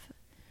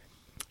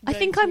 I Going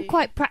think I'm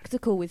quite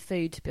practical with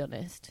food, to be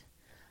honest.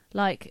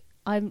 Like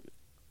I'm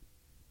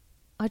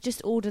I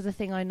just order the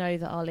thing I know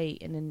that I'll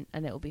eat, and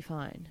it'll be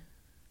fine.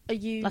 Are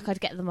you like I'd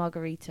get the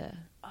margarita?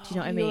 Do you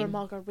know what I mean? You're a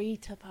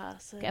margarita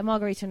person. Get a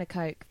margarita and a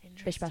Coke.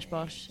 Bish bash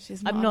bosh.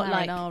 She's I'm not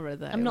like marinara,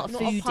 though. I'm not a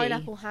not foodie. a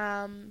pineapple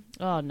ham.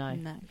 Oh no.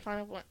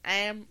 Pineapple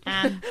ham.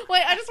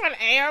 Wait, I just went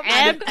ham.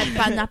 And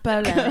pineapple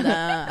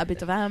and a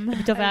bit of ham. A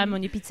bit of ham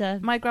on your pizza.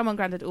 My grandma and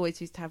granddad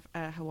always used to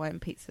have Hawaiian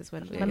pizzas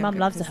when we were My mum younger,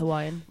 loves a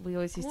Hawaiian. We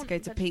always used to go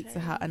to Pizza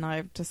Hut, and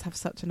I just have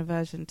such an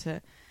aversion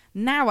to.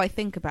 Now I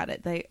think about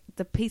it,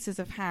 the pieces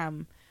of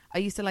ham. I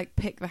used to like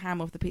pick the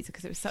ham off the pizza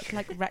because it was such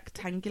like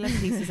rectangular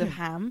pieces of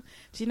ham.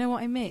 Do you know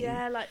what I mean?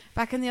 Yeah, like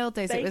back in the old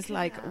days, it was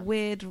like ham.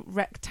 weird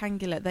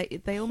rectangular.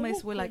 They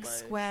almost were like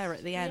square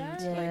at the end,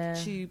 Yeah.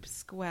 like tube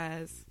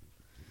squares.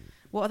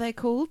 What are they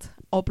called?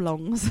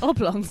 Oblongs.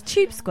 Oblongs,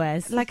 tube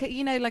squares. Like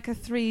a, like a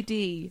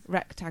 3D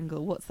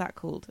rectangle. What's that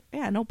called?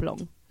 Yeah, an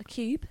oblong. A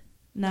cube?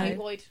 No.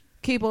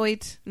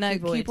 Cuboid. No,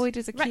 cuboid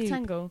is a cube.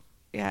 Rectangle.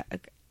 Yeah,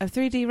 a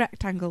 3D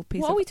rectangle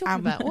piece. What of are we talking ham.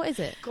 about? What is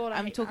it? God,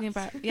 I'm talking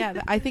about.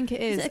 Yeah, I think it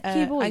is. Is it a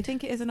cuboid? I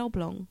think it is an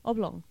oblong.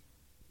 Oblong.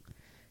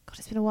 God,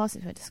 it's been a while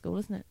since we went to school,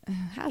 isn't it?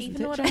 Hasn't Even it,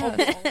 though Jo? an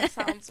oblong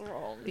sounds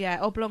wrong. Yeah,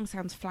 oblong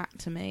sounds flat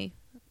to me.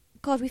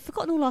 God, we've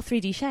forgotten all our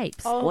 3D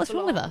shapes. What's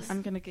wrong with us?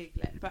 I'm going to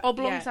Google it. But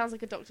Oblong yeah. sounds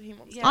like a Doctor Who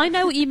monster. Yeah. I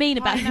know what you mean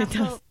about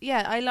Pineapple- it.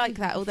 Yeah, I like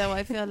that. Although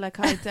I feel like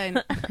I don't,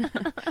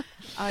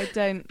 I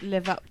don't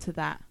live up to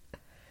that.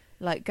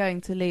 Like going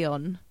to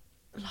Leon.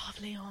 Love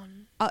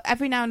Leon.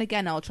 Every now and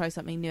again, I'll try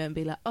something new and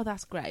be like, "Oh,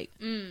 that's great."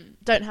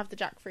 Don't have the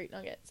jackfruit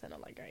nuggets. They're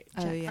not like great.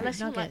 Oh, yeah. Unless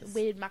you want like Nuggets.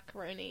 weird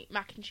macaroni,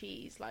 mac and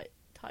cheese like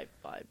type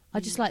vibe. I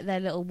just like their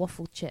little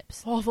waffle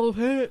chips. Waffle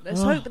pit. But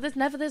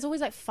there's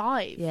always like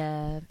 5.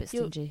 Yeah, a bit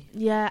stingy.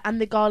 Yeah,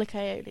 and the garlic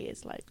aioli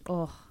is like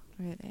Oh,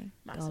 Really,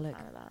 massive Garlic.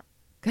 fan of that.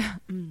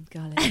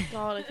 garlic.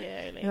 Garlic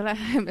aioli. You're like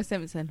Homer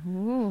Simpson.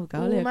 Ooh, Ooh,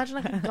 garlic. imagine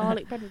like a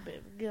garlic bread with a bit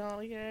of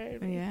garlic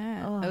aioli.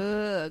 Yeah. Oh.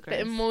 Oh,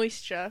 Bit of gross.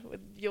 moisture with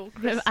your Bit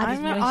of crisp.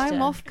 added moisture.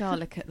 I'm off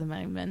garlic at the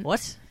moment.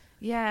 what?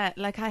 Yeah,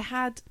 like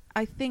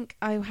I think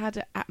I had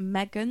it at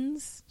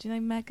Meghan's. Do you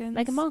know Meghan's?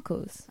 Meghan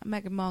Markle's? At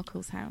Meghan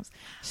Markle's house.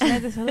 She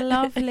made this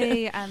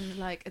lovely and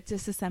like a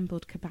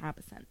disassembled kebab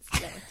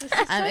essentially.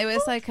 And it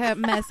was like a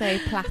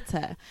meze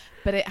platter,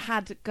 but it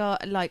had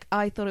like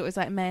I thought it was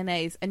like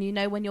mayonnaise, and you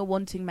know when you're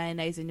wanting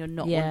mayonnaise and you're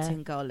not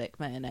wanting garlic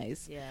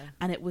mayonnaise. Yeah.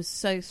 And it was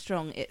so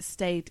strong it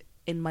stayed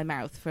in my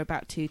mouth for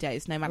about 2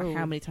 days, no matter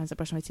how many times I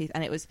brushed my teeth.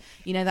 And it was,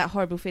 you know, that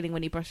horrible feeling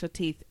when you brush your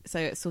teeth, so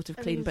it's sort of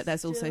clean, but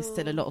there's also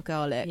still a lot of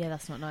garlic. Yeah,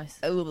 that's not nice.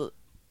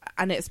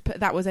 And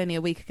that was only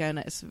a week ago, and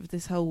it's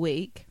this whole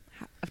week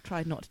I've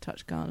tried not to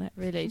touch garlic.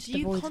 Really? Just Do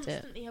you avoided it.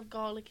 constantly have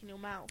garlic in your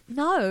mouth?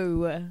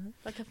 No.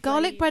 Like a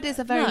Garlic bread flavour? is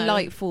a very No.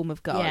 light form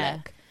of garlic. Yeah.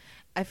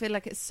 I feel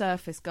like it's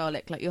surface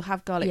garlic. Like you'll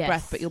have garlic Yes.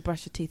 breath, but you'll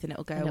brush your teeth and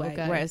it'll go And it'll away.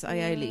 go. Whereas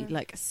aioli Yeah.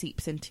 like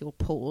seeps into your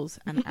pores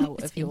and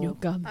out of in your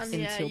gums. And into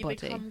yeah, your you body.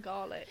 become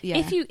garlic.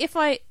 Yeah. If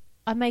I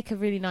make a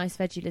really nice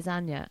veggie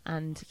lasagna,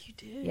 and You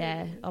do.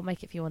 yeah, I'll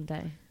make it for you one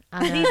day.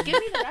 Please And, give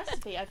me the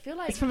recipe. I feel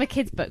like it's from a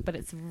kid's book, but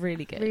it's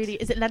really good. really.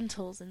 Is it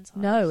lentils inside?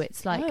 No,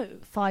 it's like Oh.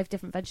 5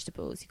 different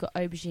vegetables. You've got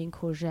aubergine,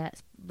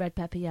 courgettes, red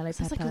pepper, yellow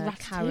Sounds pepper, like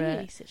a carrot.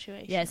 ratatouille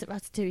situation. Yeah, it's a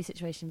ratatouille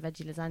situation,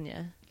 veggie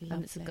lasagna.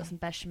 And it's Lovely. got some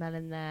bechamel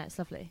in there. It's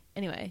lovely.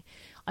 Anyway,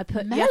 I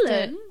put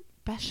melon.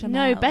 Bechamel.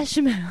 No,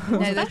 bechamel. No,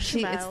 What's it's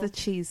bechamel? the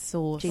cheese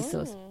sauce. Cheese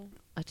sauce. Oh.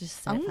 I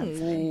just said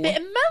fancy. Ooh. Bit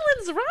of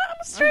melons right on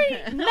the street.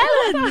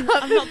 Melon!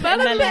 I'm not putting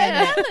melon in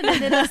it.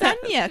 Melon in a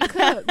lasagna,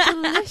 cooked,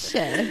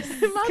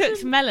 delicious.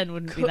 Cooked melon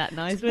wouldn't be that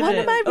nice, would One it?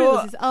 of my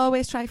rules is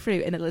always try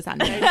fruit in a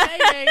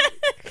lasagna.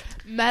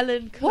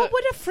 Melon cooked. What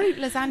would a fruit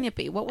lasagna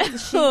be? What would the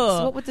sheets?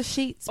 Oh. What would the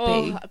sheets be?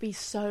 Oh, that'd be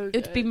so good.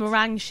 It would be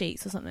meringue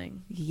sheets or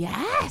something.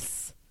 Yes.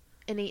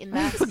 An eaten Oh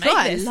mess. my make God,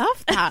 I this.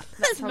 love that.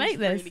 Let's Sounds make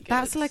this. really good.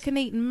 That's like an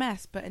eaten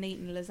mess, but an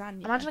eaten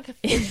lasagna. Imagine like a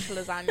fish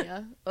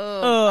lasagna.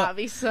 Oh. That'd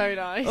be so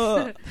nice.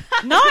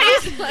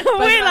 Nice!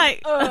 We're like...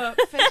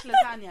 fish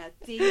lasagna,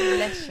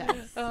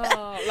 delicious.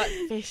 Oh, like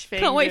fish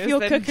fingers. Can't wait for your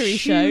then cookery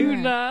show.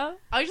 tuna.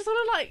 I just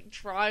want to like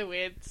try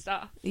weird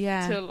stuff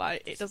Yeah. till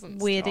like it doesn't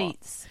Weird stop.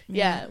 eats.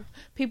 Yeah.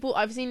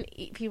 I've seen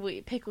people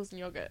eat pickles and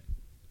yogurt.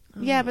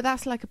 Yeah, but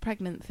that's like a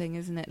pregnant thing,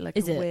 isn't it? Like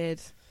Is a it?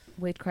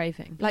 weird,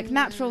 craving. like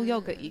natural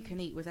yogurt you can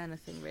eat with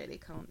anything, really,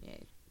 can't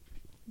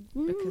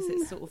you? Because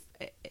it's sort of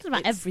It's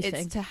about everything.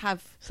 It's to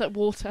have It's like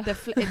water.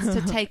 it's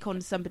to take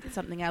on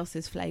something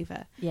else's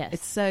flavour. Yes.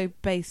 It's so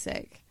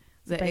basic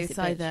that basic it's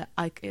either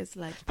it's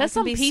like There's I can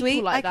some be people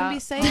sweet, like I can that. be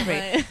savoury.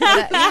 Oh,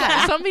 But,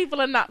 yeah, Some people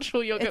are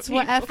natural yogurt it's people.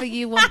 whatever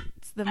you want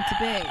them to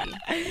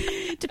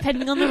be.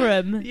 Depending on the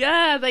room.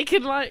 Yeah, they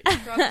can like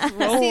See,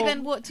 roll.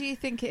 then what do you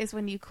think it is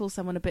when you call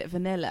someone a bit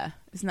vanilla?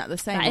 Isn't that the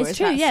same? That or is is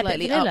true, that yeah, a bit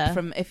slightly vanilla. up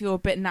from if you're a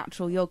bit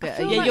natural yogurt? I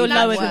feel are you like you're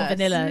lower worse? than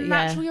vanilla. Yeah.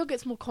 Natural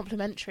yogurt's more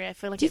complimentary. I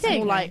feel like Do you it's think?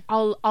 more like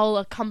I'll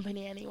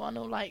accompany anyone,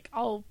 or like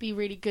I'll be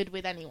really good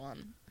with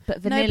anyone. But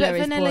No, vanilla but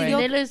is vanilla boring.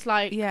 yogurt- Vanilla's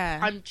like Yeah.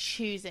 I'm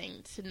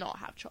choosing to not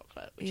have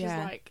chocolate, which Yeah.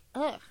 is like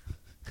ugh,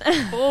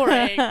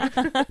 boring.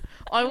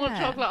 I want Yeah.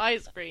 chocolate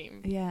ice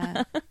cream.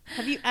 Yeah,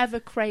 Have you ever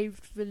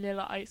craved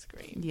vanilla ice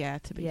cream? yeah.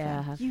 To be Yeah, I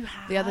fair, have. You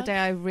have. the other day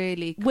I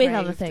really With craved,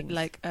 other things.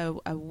 like a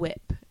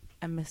whip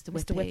and Mr.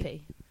 Mr. Whippy.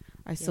 Whippy.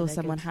 I saw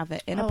someone have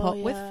it in a pot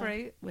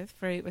with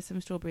fruit, with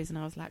some strawberries, and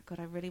I was like, God,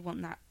 I really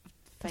want that.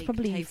 Fake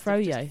probably taste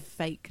froyo.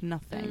 Fake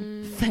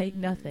nothing. Fake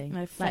nothing.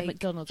 No, fake like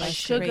McDonald's ice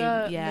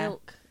sugar, cream.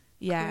 milk,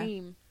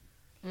 cream.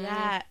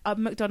 Yeah,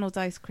 McDonald's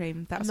ice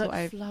cream. That's what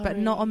I. But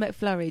not a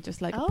McFlurry,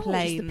 just like a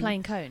plain. Just the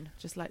plain cone.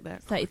 Just like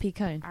that 30p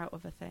cone out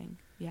of a thing.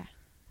 Yeah.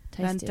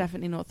 Tasty. Then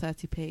definitely not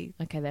 30p.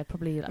 Okay, they're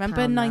probably. Like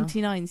remember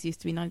 99s used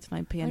to be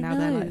 99p, and now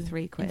they're like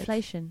 £3.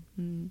 Inflation.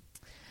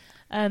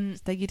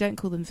 So you don't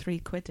call them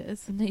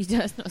 £3-quidders. No, you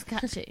don't. It's not as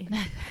catchy.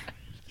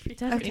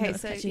 Okay,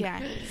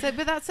 so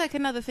but that's like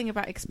another thing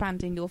about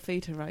expanding your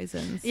food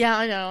horizons. Yeah,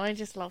 I know. I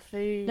just love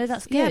food. No,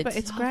 that's good. Yeah, but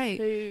it's great.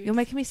 Food. You're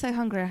making me so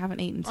hungry. I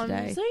haven't eaten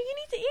today. So you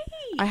need to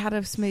eat. I had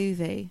a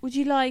smoothie. Would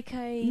you like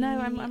a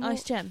I'm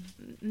ice gem?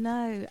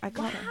 No, I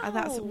can't. Wow.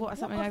 That's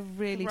something I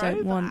really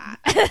don't want.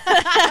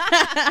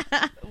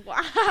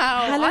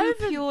 Wow. Helen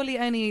purely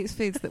only eats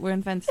foods that were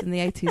invented in the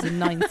 80s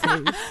and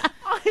 90s.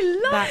 I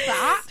love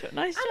that.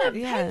 Nice and a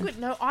penguin.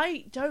 No,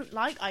 I don't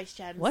like ice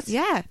gems. What?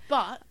 Yeah.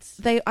 But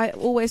I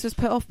always was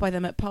put off by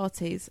them at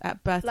parties,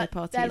 at birthday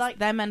parties. Like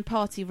them and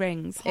party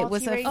rings. Party it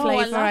was a rings.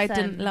 flavour I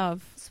didn't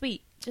love.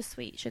 Sweet. Just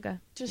sweet sugar.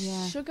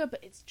 Just sugar,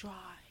 but it's dry.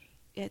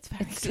 Yeah, it's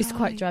very dry. It's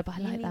quite dry, but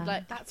I like that.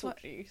 Like that's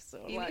what juice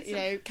or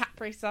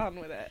Capri Sun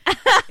with it.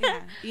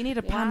 Yeah, you need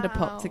a Panda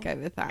Pop to go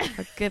with that.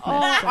 For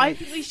goodness' sake. I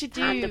think we should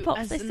do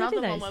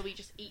another one where we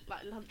just eat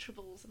like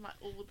Lunchables and like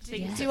all the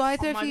things. Yeah. Do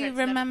either of you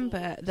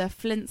remember the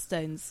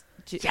Flintstones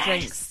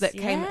drinks that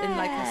came in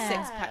like a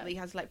 6-pack that you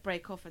had to like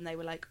break off, and they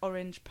were like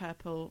orange,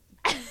 purple.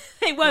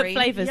 They weren't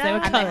flavours, they were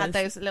colours. And they had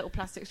those little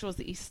plastic straws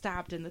that you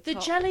stabbed in the top.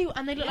 The jelly,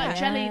 and they look like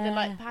jelly, the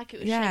like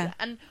packet with sugar.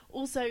 And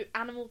also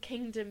Animal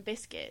Kingdom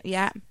biscuits.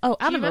 Yeah. Oh,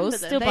 Animals,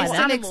 still buy them. They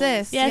still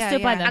exist. Yeah,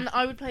 still buy them. And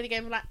I would play the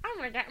game of like, I'm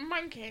going to get a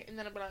monkey, and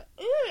then I'd be like,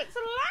 ooh, it's a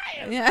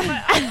lion. Yeah.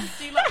 Like, I would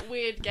do like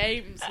weird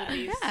games with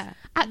these. Yeah.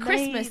 At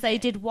Christmas, they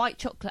did white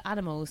chocolate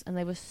Animals, and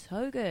they were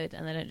so good,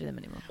 and they don't do them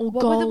anymore. Or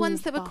what were the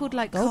ones that were called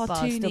like Gold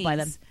cartoonies? Still buy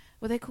them.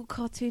 Were they called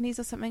cartoonies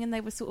or something? And they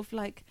were sort of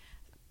like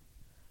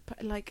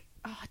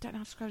I don't know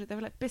how to describe it. They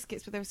were like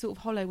biscuits, but they were sort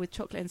of hollow with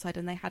chocolate inside,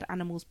 and they had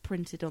animals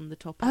printed on the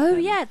top of them. Oh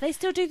yeah, they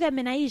still do them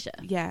in Asia.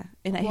 Yeah,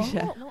 in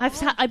Asia.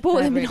 I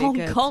bought them in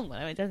Hong Kong when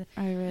I went down.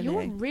 Oh really?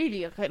 You're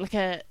really like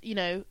a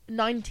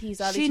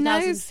 90s, early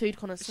 2000s food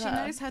connoisseur. She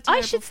knows how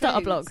I should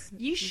start a blog.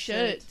 You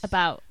should.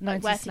 About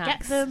 90s where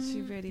snacks. to get them.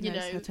 She really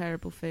knows her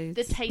terrible foods.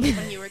 The taste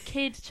when you were a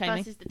kid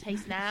versus the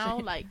taste now.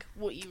 Like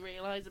what you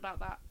realise about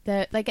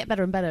that. They get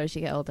better and better as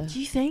you get older. Do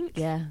you think?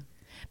 Yeah.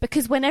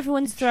 Because when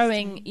everyone's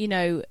throwing,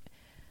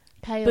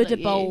 kale Buddha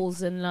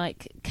bowls and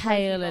like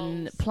kale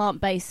and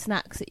plant-based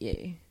snacks at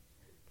you.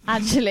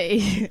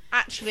 Actually,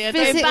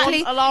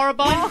 physically, a Lara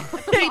bar,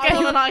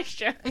 go an ice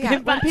gem. Yeah,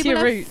 back to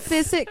your roots.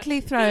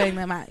 Physically throwing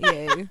them at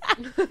you,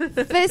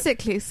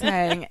 physically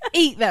saying,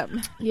 "Eat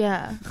them."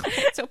 Yeah,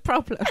 what's your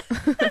problem?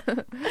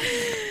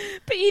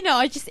 But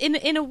I just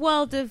in a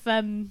world of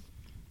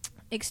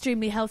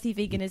extremely healthy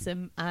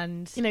veganism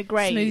and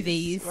Graze,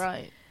 smoothies,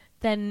 right?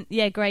 Then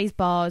Graze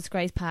bars,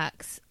 Graze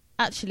packs.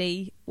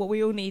 Actually, what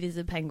we all need is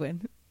a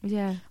penguin.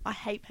 Yeah, I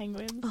hate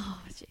penguins.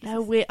 Oh, Jesus.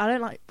 They're weird. I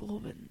don't like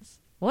bourbons.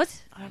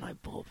 What? I don't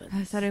like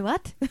bourbons. Sorry,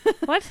 what?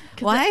 What?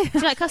 Why? Do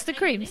you like custard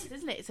creams?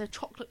 Isn't it? It's a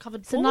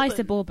chocolate-covered It's a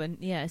nicer bourbon.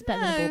 Yeah, it's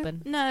better than a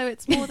bourbon. No,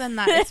 it's more than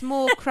that. It's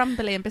more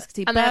crumbly and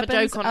biscuity. And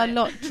Bourbons are a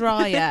lot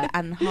drier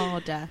and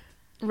harder.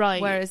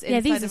 Right. Whereas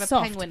inside these of are a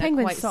soft. penguin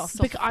Penguin's are quite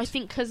soft. I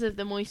think because of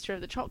the moisture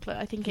of the chocolate,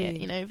 I think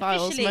it,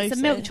 vials Officially, most. it's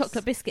a milk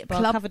chocolate biscuit bar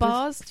Club covered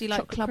bars. with Do you like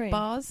chocolate club cream.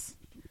 bars?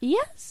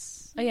 Yes.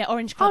 Oh yeah,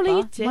 orange club I'll bar.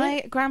 eat it.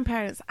 My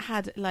grandparents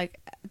had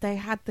they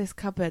had this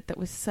cupboard that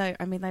was so.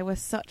 I mean, they were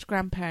such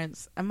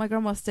grandparents, and my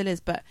grandma still is,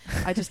 but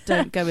I just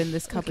don't go in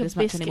this cupboard as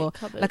much anymore.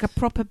 Cupboard. Like a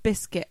proper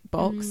biscuit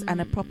box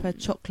and a proper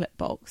chocolate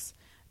box,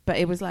 but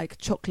it was like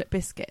chocolate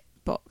biscuit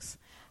box.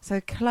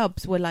 So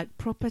clubs were like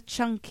proper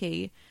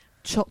chunky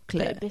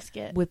chocolate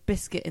biscuit with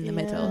biscuit in the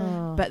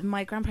middle. But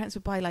my grandparents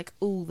would buy like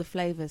all the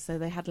flavours, so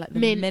they had like the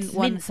mint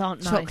one, Mints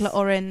aren't chocolate nice.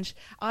 orange.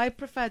 I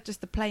prefer just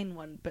the plain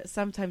one, but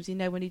sometimes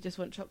when you just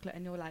want chocolate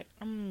and you're like,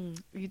 you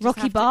just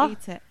Rocky have bar? to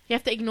eat it. You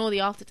have to ignore the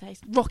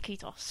aftertaste.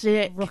 Rockies are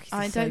sick. Rockies I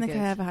are don't so think good.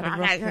 I ever had a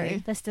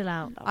Rocky. They're still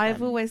out.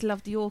 I've always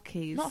loved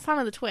Yorkies. Not a fan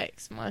of the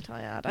Twix, might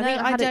I add. No,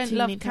 think I had it don't too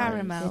love many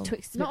caramel. times.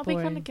 Twix is Not a big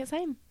fan boring. of the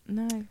same.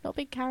 No. Not a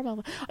big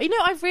caramel.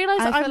 I've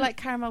realised I that feel like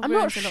caramel. I'm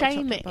not ruins a lot of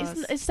shaming. chocolate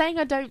bars. It's saying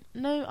I don't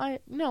know. I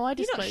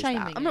disclose shaming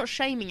that. it. I'm not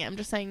shaming it. I'm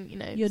just saying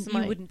You it's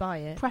my wouldn't buy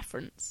it.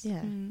 preference.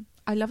 Yeah.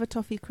 I love a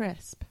toffee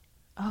crisp.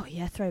 Oh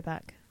yeah,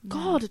 throwback.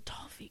 God, a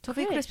toffee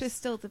crisp is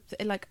still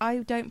I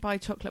don't buy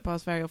chocolate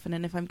bars very often,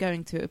 and if I'm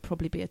going to, it would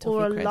probably be a toffee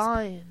or a crisp.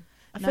 lion.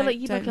 I feel like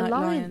you'd like a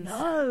lion. Lions.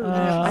 No,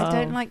 I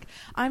don't like.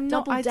 I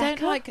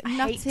don't like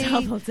nutty.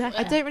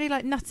 I don't really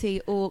like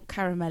nutty or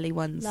caramelly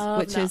ones,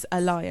 which is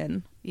a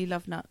lion. You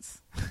love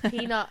nuts.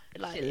 Peanut,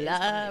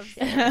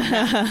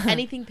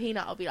 anything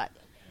peanut. I'll be like.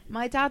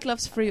 My dad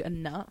loves fruit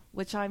and nut,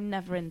 which I'm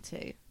never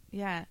into.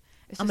 Yeah.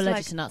 I'm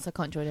allergic to nuts. I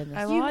can't join in this.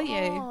 Oh, are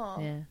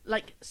you? Yeah.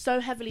 Like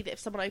so heavily that if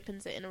someone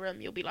opens it in a room,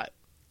 you'll be like.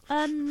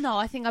 No,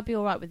 I think I'd be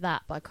all right with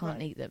that, but I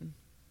can't eat them.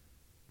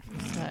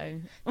 So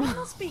you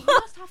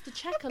must have to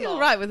check a lot. All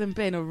right with them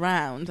being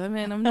around. I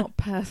mean, I'm not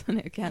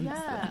personally against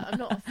them. Yeah, I'm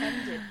not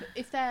offended. But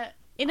if they're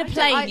in a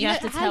plane, you have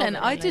to tell Helen,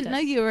 them. I didn't know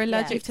you were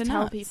allergic to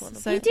tell nuts. people.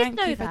 So you did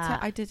know for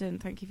that. I didn't.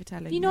 Thank you for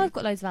telling me. You know I've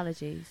got loads of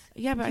allergies.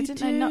 Yeah, but I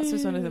didn't know nuts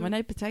was one of them. I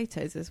know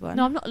potatoes is one.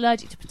 No, I'm not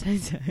allergic to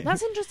potatoes.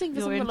 That's interesting for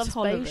You're someone that loves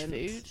beige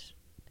intolerant. food.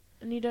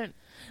 And you don't...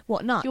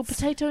 What, nuts? You're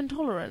potato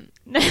intolerant.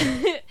 No,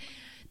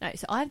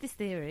 so I have this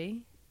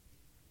theory,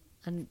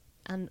 and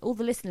all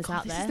the listeners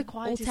out this there, is the all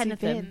quietest 10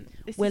 of you've them, been.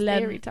 This will is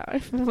theory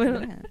time.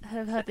 will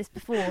have heard this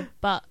before,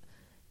 but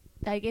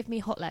they give me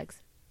hot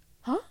legs.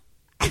 Huh?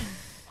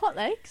 Hot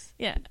legs?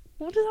 Yeah.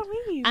 What does that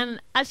mean? And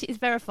actually it's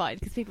verified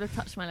because people have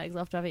touched my legs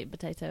after I've eaten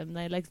potato and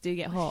their legs do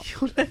get hot.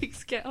 Your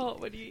legs get hot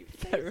when you eat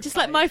potato. Just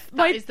like my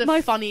funniest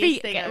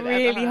feet thing get I've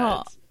really ever heard.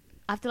 hot.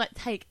 I have to like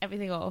take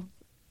everything off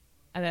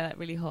and they're like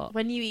really hot.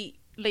 When you eat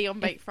Leon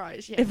baked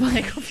fries, yeah. If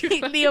I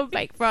eat Leon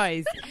baked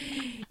fries,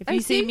 if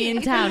you see me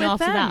in town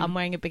after that, I'm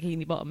wearing a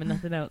bikini bottom and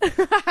nothing else.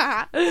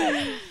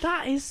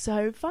 That is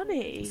so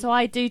funny. So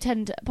I do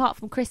tend to, apart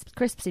from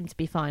crisps seem to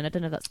be fine. I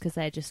don't know if that's because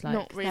they're just like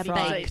Not really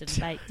fried and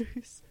baked.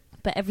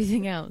 But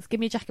everything else, give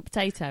me a jacket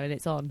potato and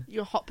it's on.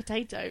 You're hot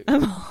potato.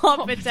 I'm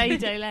hot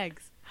potato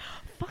legs.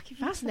 Fucking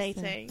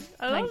fascinating.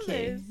 I love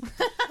Thank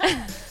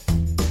this.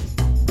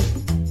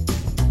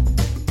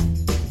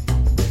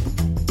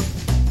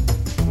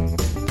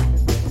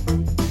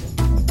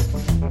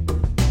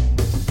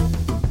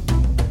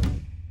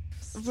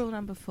 Rule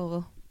number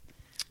 4.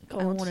 God.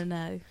 I want to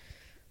know.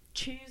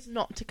 Choose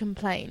not to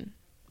complain.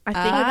 I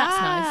think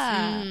that's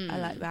nice. Mm. I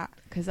like that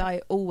because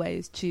I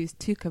always choose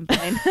to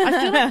complain.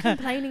 I feel like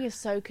complaining is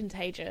so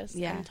contagious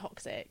and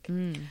toxic.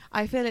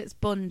 I feel it's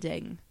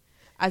bonding,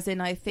 as in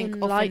I think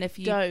In often light if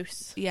you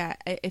dose.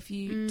 if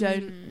you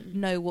don't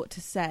know what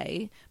to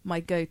say, my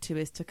go-to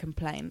is to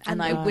complain,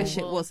 and I Right. wish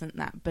it wasn't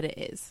that, but it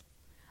is.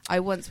 I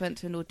once went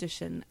to an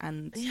audition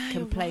and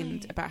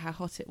complained about how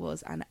hot it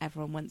was, and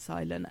everyone went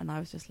silent, and I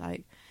was just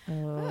like,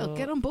 "Oh,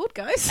 get on board,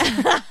 guys!"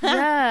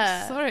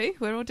 Yeah. Sorry,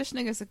 we're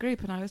auditioning as a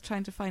group, and I was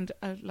trying to find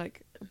a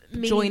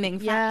joining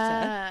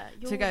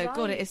factor to go. Right.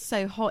 God, it is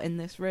so hot in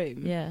this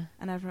room. Yeah.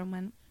 And everyone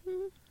went,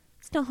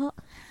 It's not hot.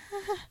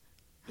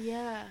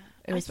 Yeah.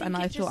 It was, and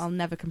I thought I'll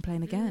never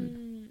complain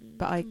again.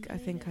 But I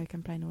think I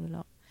complain all a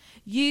lot.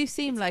 You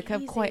seem like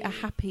quite a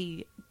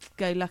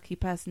happy-go-lucky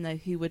person, though,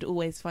 who would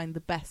always find the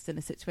best in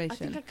a situation. I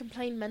think I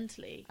complain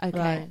mentally. Okay.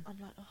 Right. I'm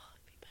like, oh,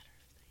 it'd be better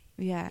if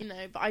they... Yeah. You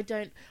know, but I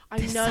don't... I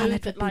This know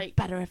salad that, would be like...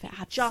 better if it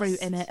had just- fruit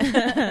in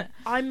it.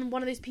 I'm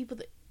one of those people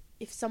that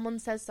if someone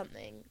says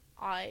something,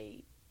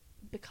 I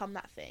become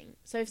that thing.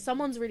 So if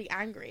someone's really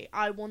angry,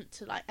 I want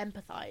to, like,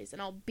 empathise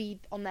and I'll be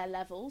on their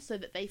level so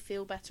that they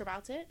feel better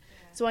about it.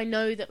 Yeah. So I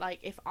know that, like,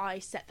 if I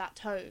set that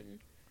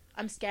tone,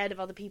 I'm scared of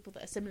other people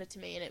that are similar to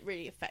me and it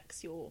really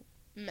affects your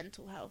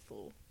mental health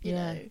or, you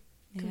know,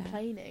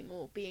 complaining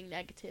or being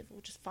negative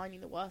or just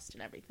finding the worst in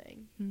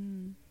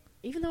everything.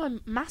 Even though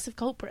I'm a massive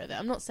culprit of it.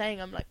 I'm not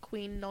saying I'm, like,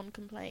 queen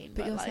non-complain.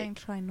 But you're like, saying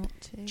try not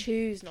to.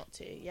 Choose not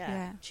to,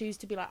 yeah. Choose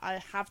to be like,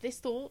 I have this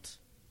thought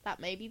that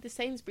maybe the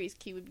Sainsbury's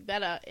queue would be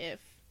better if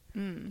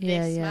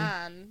this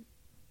man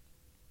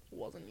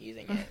wasn't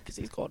using it because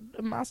he's got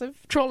a massive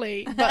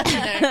trolley. But, you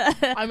know,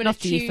 I'm going to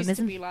choose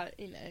to be like,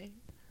 you know,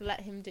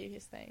 let him do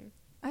his thing.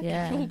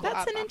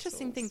 That's an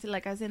interesting thing to,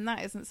 like, as in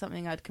that isn't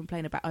something I'd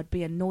complain about. I'd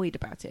be annoyed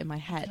about it in my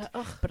head,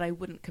 but I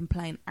wouldn't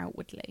complain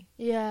outwardly.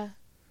 Yeah.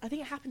 I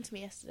think it happened to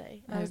me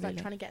yesterday. I was like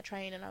trying to get a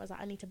train and I was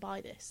like, I need to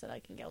buy this so that I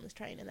can get on this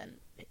train, and then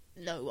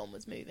no one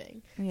was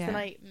moving. So then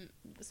I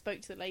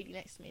spoke to the lady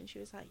next to me and she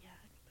was like, yeah,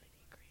 I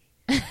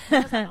completely agree.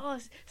 I was like, oh.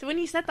 So when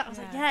you said that, I was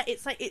like, yeah,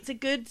 it's like, it's a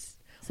good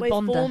way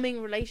of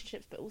forming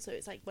relationships, but also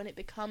it's like when it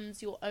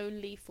becomes your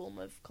only form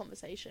of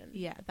conversation.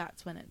 Yeah,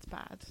 that's when it's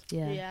bad.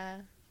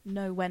 Yeah.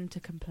 Know when to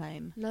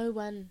complain. Know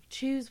when.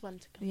 Choose when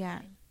to complain.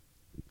 Yeah.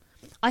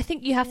 I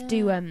think you have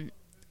to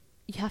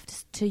you have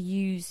to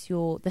use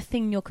the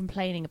thing you're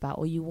complaining about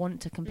or you want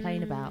to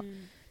complain about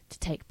to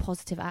take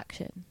positive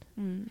action.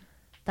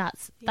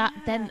 That's that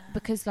then,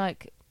 because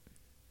like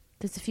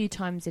there's a few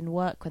times in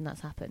work when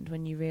that's happened,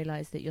 when you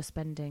realise that you're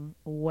spending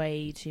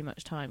way too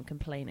much time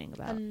complaining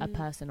about a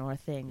person or a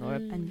thing or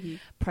a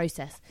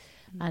process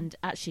and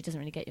actually it doesn't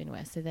really get you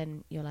anywhere. So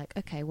then you're like,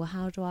 okay, well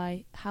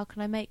how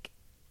can I make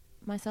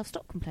myself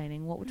stop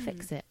complaining? What would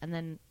fix it? And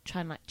then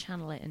try and like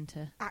channel it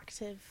into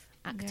active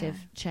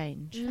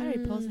change.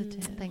 Very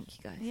positive. Thank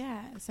you guys.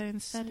 Yeah, so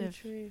instead of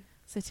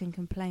sitting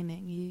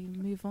complaining, you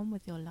move on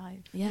with your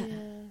life. Yeah.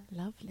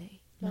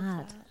 Lovely.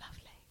 Mad.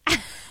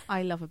 Lovely.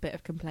 I love a bit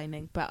of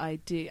complaining, but I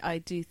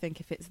do think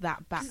if it's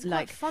that bad, it's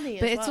like quite funny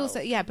but as it's well,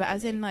 also but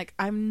as in like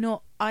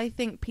I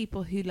think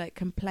people who like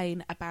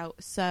complain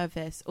about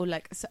service or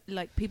like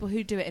people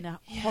who do it in a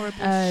horrible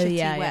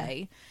shitty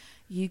way,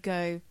 you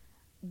go,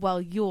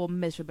 well, you're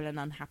miserable and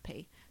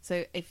unhappy.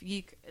 So if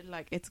you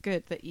like, it's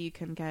good that you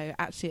can go,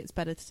 actually it's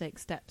better to take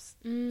steps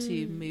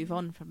to move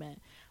on from it.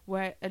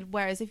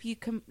 Whereas if you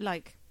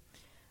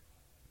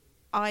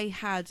I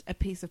had a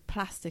piece of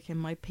plastic in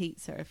my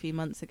pizza a few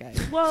months ago.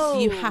 Whoa.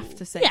 You have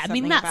to say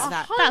something about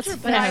that. That's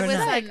But I was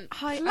enough. like,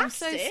 hi, I'm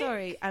so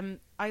sorry.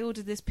 I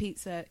ordered this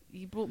pizza.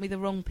 You brought me the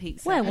wrong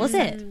pizza. Where was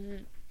it?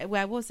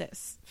 Where was it?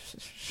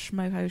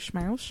 Schmoho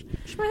Schmausch.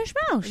 Schmoho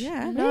Schmausch?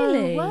 Yeah.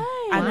 Really? No way.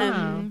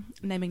 And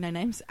naming no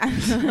names.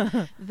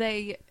 And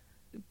they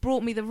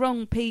brought me the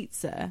wrong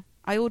pizza.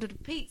 I ordered a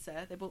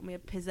pizza. They brought me a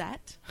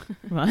pizzette.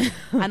 Right.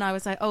 And I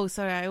was like, oh,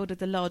 sorry, I ordered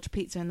the large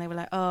pizza. And they were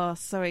like, oh,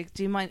 sorry,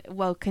 do you mind?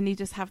 Well, can you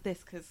just have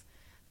this? Because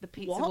the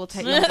pizza will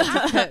take longer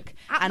to cook.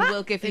 And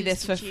we'll give you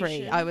this for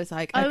free. I was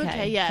like,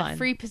 okay, yeah,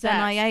 free pizzette. Then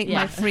I ate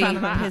my free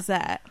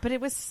pizzette. But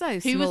it was so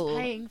small. Who was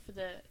paying for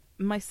the...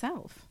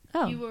 Myself.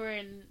 Oh. You were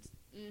in...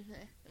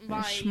 by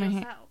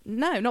yourself?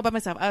 No, not by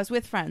myself. I was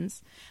with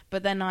friends,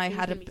 but then I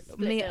had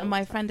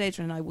my friend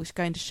Adrian and I was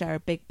going to share a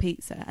big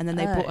pizza, and then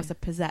they brought us a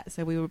pizzette,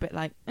 so we were a bit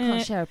like,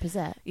 can't share a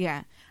pizzette.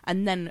 Yeah,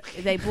 and then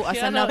they brought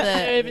us another.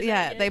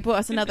 They brought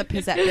us another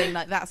pizzette, being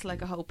like, that's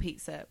like a whole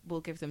pizza.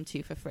 We'll give them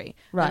 2 for free.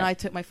 Right. And I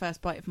took my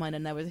first bite of mine,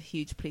 and there was a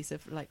huge piece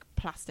of like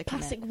plastic.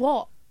 Plastic in it.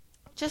 What?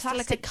 Just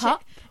plastic like a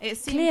cup. It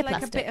seemed Clear like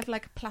plastic. a bit of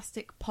like a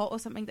plastic pot or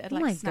something that had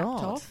like snapped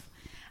off.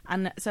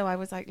 And so I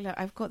was like, look,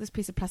 I've got this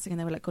piece of plastic. And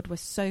they were like, God, we're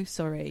so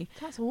sorry.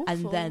 That's awful.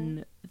 And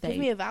then give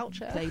me a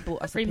voucher. They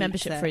bought us free a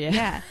membership for you.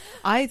 Yeah.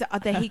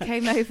 He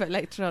came over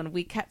later on.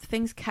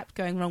 Things kept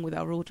going wrong with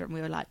our order. And we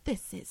were like,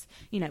 this is,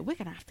 we're going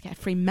to have to get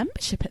a free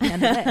membership at the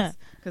end of this.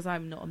 Because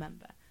I'm not a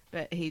member.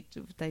 But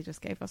they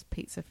just gave us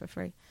pizza for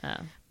free. Oh.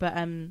 But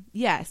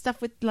stuff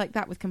with like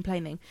that with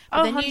complaining.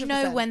 But then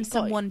 100%. when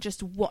someone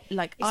just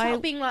it's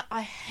not being like,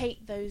 I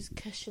hate those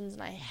cushions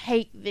and I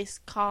hate this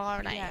car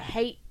and I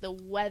hate the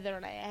weather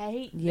and I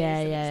hate this.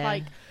 And it's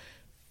like,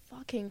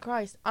 fucking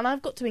Christ. And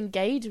I've got to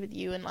engage with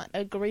you and like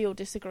agree or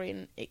disagree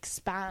and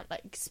expand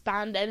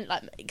and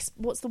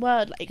what's the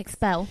word? Like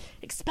expel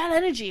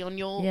energy on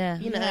your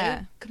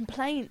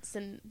complaints,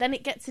 and then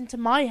it gets into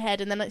my head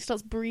and then it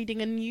starts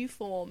breeding a new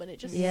form and it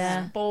just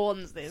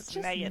spawns this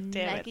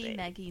negativity.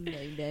 Neggy no.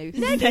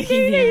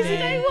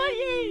 Neggy, what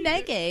you?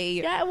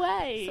 Neggy. Get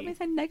away. Something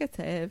so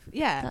negative.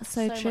 Yeah. That's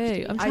so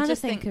true. I'm trying to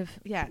think of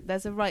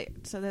there's a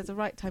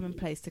right time and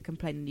place to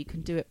complain, and you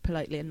can do it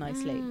politely and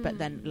nicely. But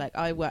then like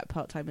I work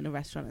part-time in a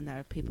restaurant, and there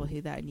are people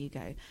who there and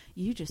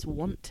you just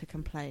want to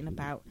complain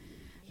about.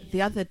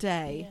 The other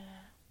day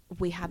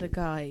we had a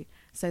guy,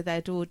 so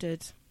they'd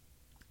ordered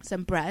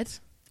some bread,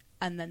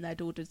 and then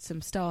they'd ordered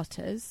some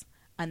starters,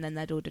 and then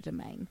they'd ordered a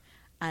main,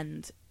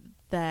 and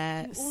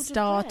their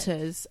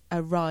starters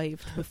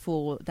arrived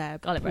before their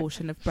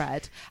portion of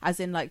bread, as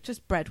in like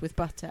just bread with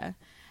butter,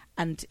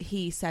 and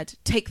he said,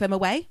 take them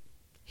away.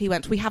 He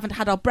went, we haven't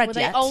had our bread yet.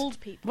 Were they old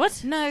people?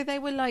 What? No, they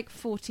were like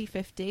 40,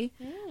 50.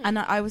 And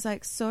I was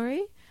like,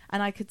 sorry?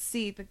 And I could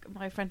see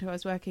my friend who I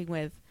was working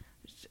with,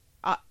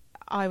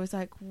 I was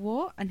like,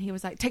 what? And he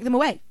was like, take them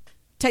away.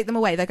 Take them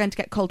away. They're going to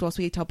get cold whilst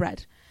we eat our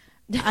bread.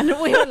 And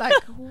we were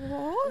like,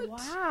 what?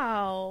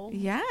 Wow.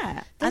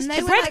 Yeah. And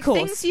they were like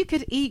things you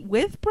could eat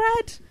with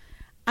bread.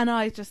 And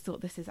I just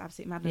thought, this is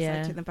absolute madness.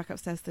 I took them back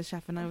upstairs to the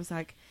chef and I was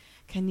like,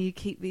 can you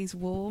keep these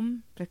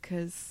warm?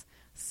 Because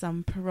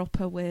some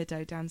proper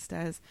weirdo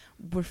downstairs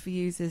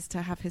refuses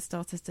to have his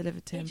starters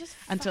delivered to him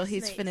until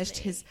he's finished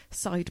his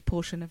side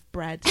portion of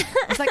bread.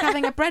 It's like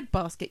having a bread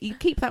basket. You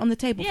keep that on the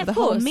table for the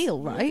whole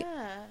meal, right?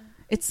 Yeah.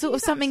 It's sort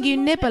of something you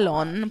nibble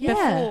on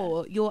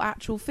before your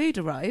actual food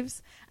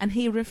arrives, and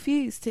he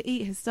refused to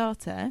eat his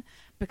starter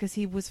because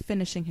he was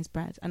finishing his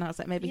bread. And I was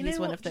like, maybe he's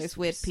one of those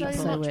weird people.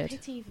 So much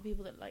pity for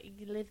people that like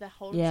live their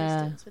whole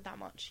existence with that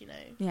much,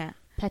 Yeah.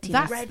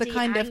 Pettiness. That's the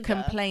kind of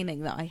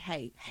complaining that I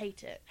hate.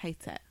 Hate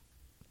it.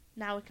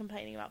 Now we're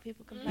complaining about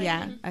people complaining.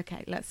 Yeah,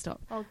 okay, let's stop.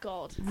 Oh,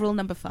 God. Rule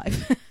number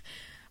 5.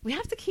 We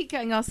have to keep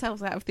getting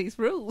ourselves out of these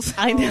rules.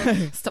 I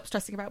know. Stop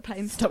stressing about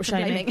planes. Stop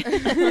shaming.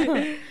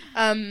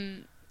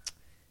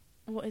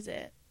 What is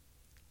it?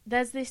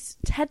 There's this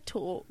TED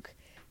Talk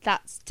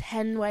that's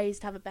 10 ways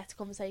to have a better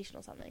conversation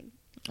or something.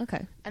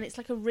 Okay. And it's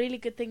like a really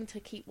good thing to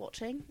keep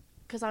watching,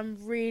 because I'm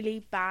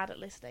really bad at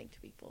listening to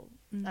people.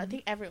 Mm-hmm. I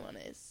think everyone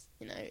is.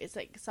 It's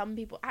like some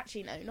people...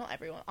 Actually, no, not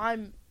everyone.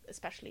 I'm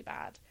especially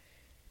bad.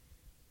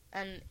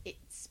 And it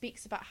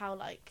speaks about how,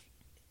 like,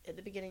 at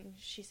the beginning,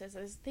 she says,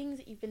 there's things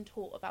that you've been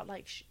taught about,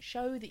 like,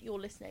 show that you're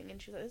listening. And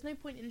she's like, there's no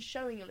point in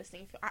showing you're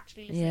listening if you're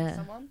actually listening to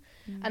someone.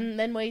 Mm-hmm. And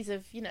then ways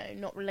of,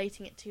 not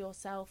relating it to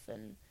yourself,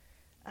 and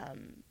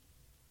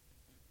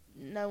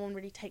no one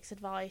really takes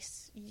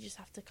advice. You just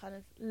have to kind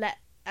of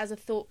as a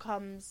thought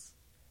comes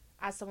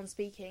as someone's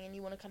speaking, and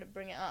you want to kind of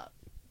bring it up.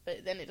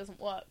 But then it doesn't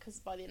work, because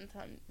by the end of the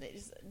time it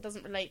just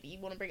doesn't relate, but you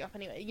want to bring it up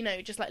anyway.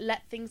 Just like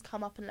let things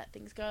come up and let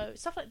things go,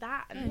 stuff like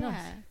that. And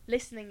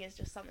listening is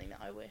just something that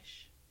I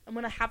wish. And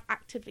when I have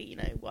actively,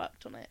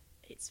 worked on it,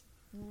 it's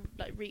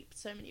like reaped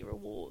so many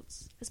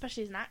rewards.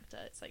 Especially as an actor,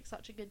 it's like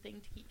such a good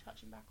thing to keep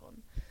touching back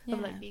on, of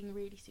like being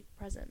really super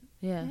present.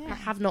 Yeah. And I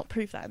have not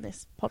proved that in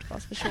this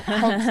podcast for sure.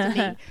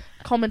 Constantly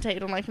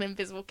commentated on like an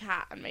invisible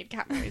cat and made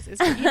cat noises,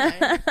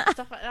 but,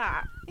 stuff like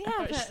that.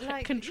 Yeah, but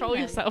like control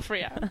yourself,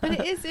 Rhea. But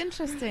it is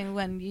interesting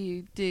when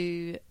you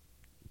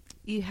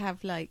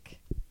have like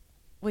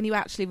when you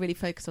actually really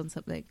focus on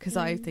something, because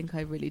I think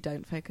I really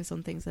don't focus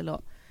on things a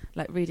lot,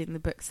 like reading the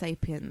book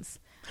Sapiens.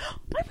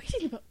 I'm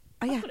reading the book.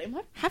 Oh yeah,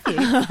 have you?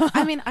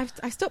 I mean,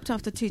 I stopped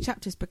after 2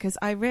 chapters because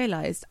I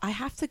realised I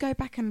have to go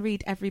back and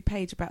read every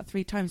page about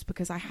 3 times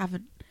because I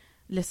haven't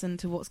listened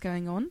to what's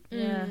going on.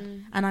 Yeah.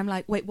 And I'm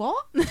like, wait,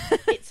 what?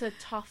 It's a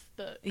tough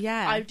book.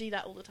 Yeah. I do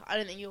that all the time. I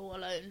don't think you're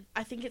alone.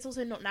 I think it's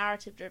also not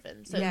narrative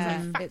driven. So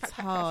yeah, it's like it's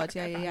hard.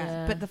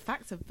 Yeah. But the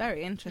facts are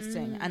very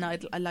interesting. And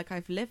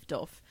I've lived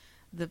off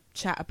the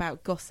chat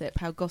about gossip,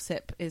 how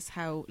gossip is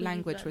how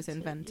language was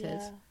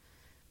invented. Yeah.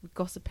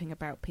 Gossiping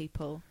about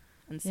people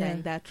and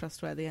saying they're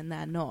trustworthy and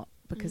they're not,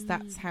 because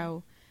that's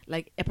how,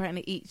 like,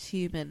 apparently each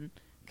human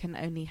can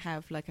only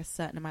have like a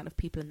certain amount of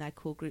people in their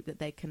core group that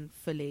they can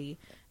fully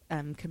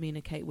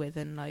communicate with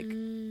and like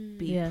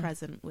be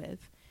present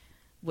with,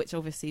 which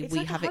obviously it's we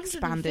like have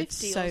expanded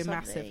so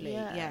massively.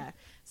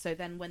 So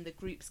then when the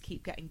groups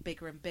keep getting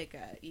bigger and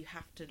bigger, you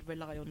have to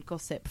rely on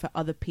gossip for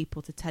other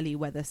people to tell you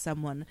whether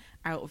someone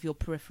out of your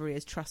periphery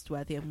is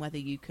trustworthy and whether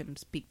you can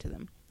speak to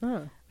them,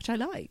 which I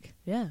like.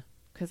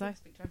 Because I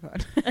speak to everyone.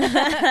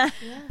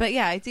 But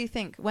yeah, I do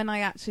think when I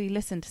actually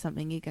listen to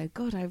something, you go,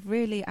 God, I've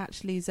really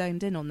actually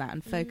zoned in on that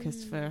and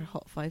focused for a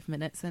hot 5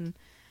 minutes, and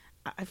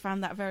I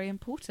found that very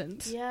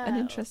important and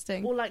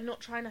interesting. Or like not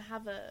trying to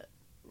have a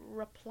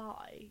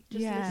reply,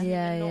 just listening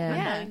and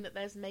not knowing that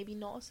there's maybe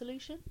not a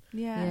solution.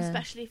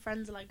 Especially if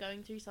friends are like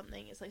going through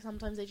something, it's like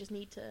sometimes they just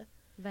need to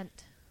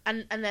vent.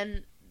 And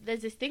then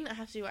there's this thing that I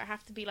have to do where I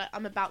have to be like,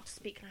 I'm about to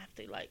speak and I have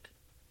to like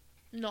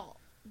not,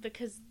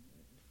 because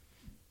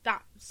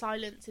that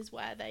silence is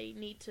where they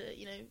need to,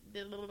 you know,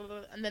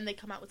 and then they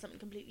come out with something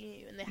completely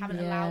new, and they haven't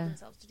allowed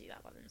themselves to do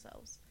that by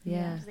themselves.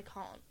 Because they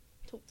can't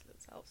talk to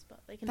themselves, but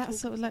they can. That's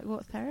sort of like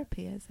what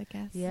therapy is, I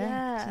guess.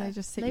 Yeah. So they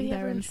just sit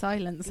there in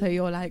silence, so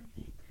you're like,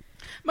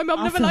 my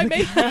mum never liked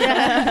me.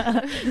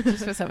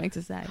 Just for something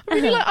to say. I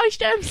really like ice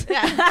gems.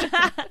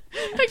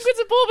 Penguins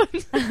and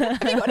bourbons.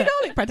 Have you got any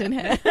garlic bread in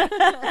here?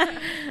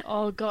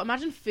 Oh god,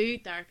 imagine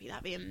food therapy.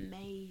 That'd be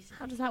amazing.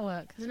 How does that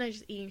work? I don't know,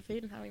 just eating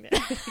food and having it.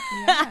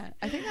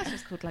 I think that's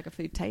just called like a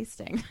food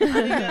tasting. I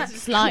think that's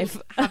just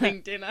life.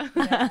 Having dinner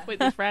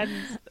with your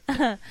friends.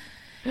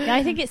 Yeah,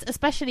 I think it's,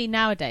 especially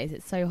nowadays,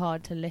 it's so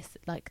hard to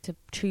listen, like to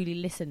truly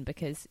listen,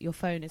 because your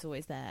phone is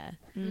always there.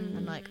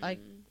 And like I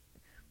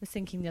was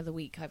thinking the other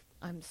week,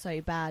 I'm so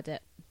bad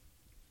at,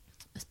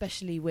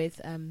 especially with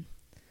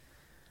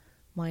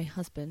my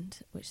husband,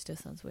 which still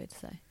sounds weird to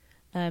say,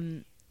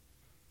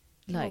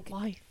 like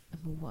wife. I'm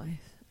a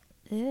wife.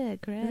 Yeah,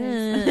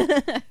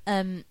 great.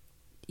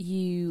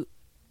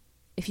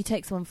 If you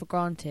take someone for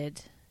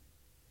granted,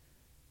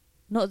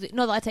 not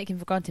that I take him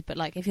for granted, but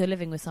like if you're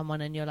living with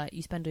someone and you're like,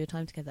 you spend all your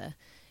time together,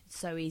 it's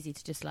so easy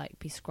to just like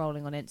be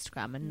scrolling on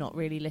Instagram and not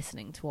really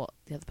listening to what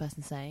the other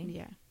person's saying.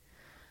 Yeah.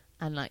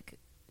 And like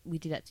we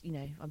do that, you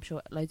know, I'm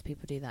sure loads of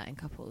people do that in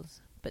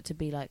couples, but to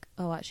be like,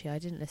 oh, actually I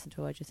didn't listen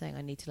to a word you're saying,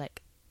 I need to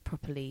like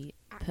properly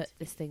put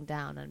this thing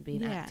down and be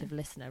an active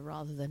listener,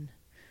 rather than,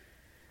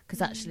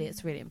 because actually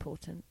it's really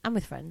important. And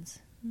with friends,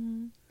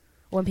 or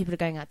when people are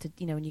going out to,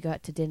 you know, when you go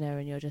out to dinner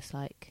and you're just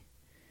like,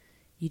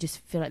 you just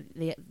feel like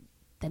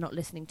they're not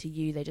listening to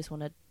you, they just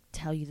want to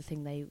tell you the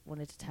thing they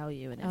wanted to tell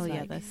you. And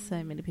it's there's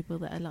so many people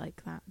that are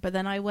like that. But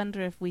then I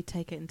wonder if we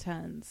take it in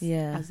turns.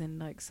 As in,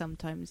 like,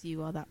 sometimes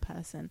you are that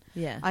person.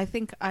 I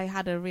think I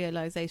had a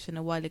realisation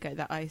a while ago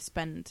that I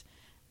spent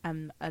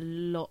a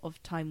lot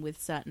of time with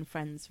certain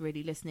friends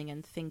really listening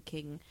and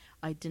thinking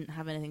I didn't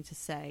have anything to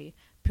say,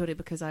 purely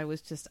because I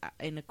was just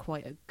in a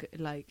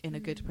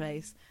good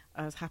place.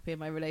 I was happy in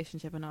my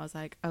relationship, and I was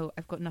like, oh,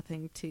 I've got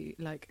nothing to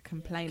like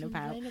complain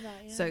about.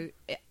 So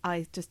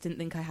I just didn't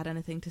think I had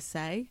anything to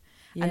say.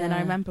 And then I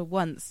remember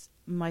once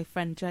my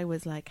friend Jo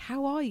was like,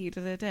 how are you?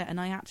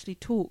 And I actually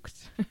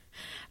talked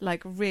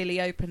like really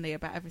openly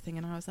about everything,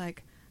 and I was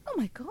like, oh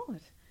my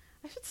god,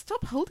 I should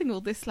stop holding all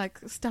this like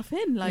stuff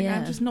in. Like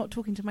I'm just not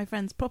talking to my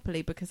friends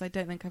properly because I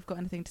don't think I've got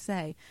anything to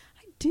say.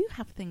 I do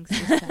have things to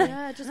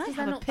say. Just I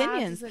have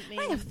opinions. Bad,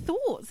 I have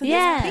thoughts. And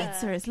this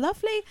pizza is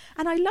lovely,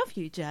 and I love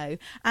you, Jo,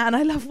 and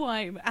I love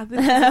wine, and this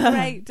is a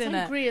great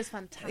dinner. Sangria is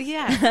fantastic.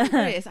 Yeah,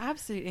 sangria is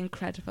absolutely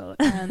incredible.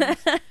 And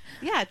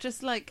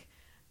just like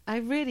I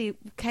really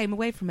came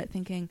away from it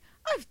thinking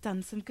I've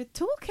done some good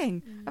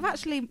talking. I've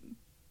actually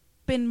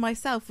been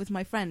myself with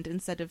my friend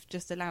instead of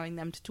just allowing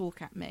them to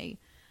talk at me.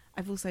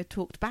 I've also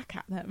talked back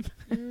at them,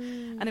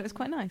 and it was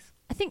quite nice.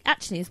 I think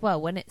actually as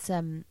well, when it's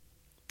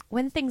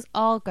when things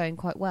are going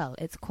quite well,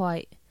 it's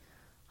quite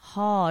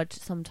hard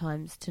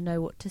sometimes to know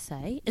what to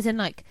say. As in,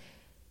 like,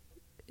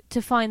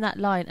 to find that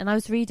line. And I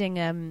was reading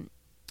an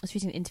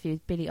interview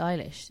with Billie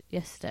Eilish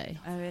yesterday.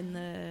 Oh, in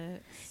the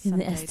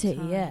ST,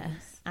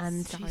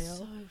 and she's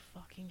so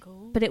fucking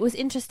cool. But it was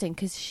interesting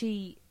because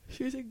she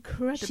was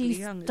incredibly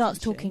young. She starts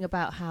talking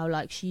about how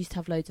like she used to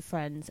have loads of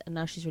friends, and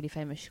now she's really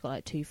famous. She's got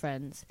like 2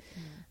 friends.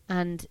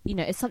 And, you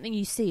know, it's something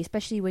you see,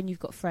 especially when you've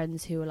got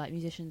friends who are like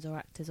musicians or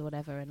actors or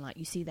whatever, and like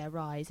you see their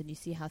rise and you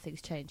see how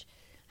things change.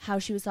 How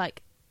she was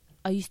like,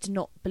 I used to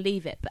not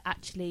believe it, but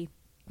actually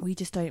we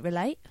just don't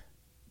relate.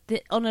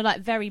 on a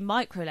like very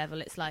micro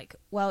level, it's like,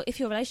 well, if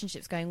your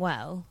relationship's going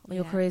well or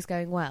your career's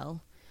going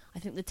well, I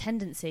think the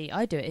tendency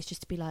I do it is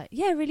just to be like,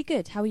 yeah, really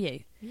good. How are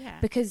you? Yeah.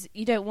 Because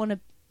you don't want to.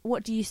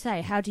 What do you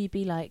say? How do you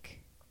be like?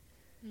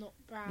 Not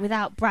brag.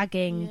 Without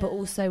bragging, but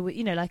also,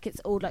 you know, like it's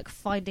all like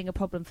finding a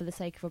problem for the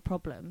sake of a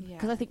problem.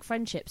 Because I think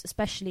friendships,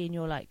 especially in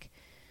your like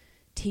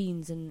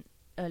teens and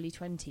early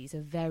 20s,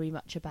 are very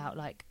much about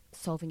like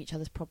solving each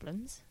other's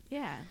problems.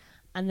 Yeah.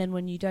 And then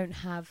when you don't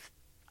have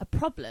a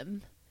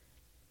problem,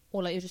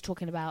 or like you're just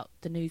talking about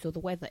the news or the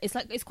weather, it's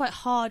like it's quite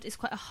hard. It's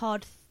quite a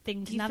hard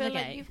thing to navigate.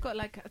 Feel like you've got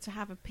like to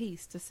have a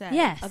piece to say.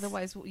 Yes.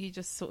 Otherwise, you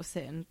just sort of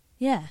sit and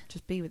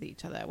just be with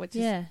each other, which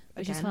is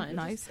again, fine.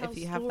 Nice if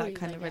you have that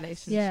kind of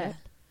relationship. Yeah.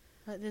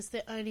 Like, there's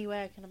the only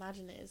way I can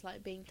imagine it is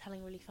like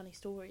telling really funny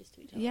stories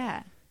to each other.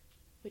 Yeah.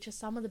 Which are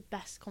some of the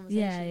best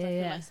conversations. I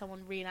feel like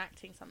someone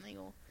reenacting something,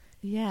 or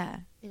you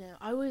know,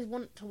 I always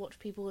want to watch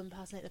people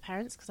impersonate their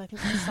parents because I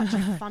think that's such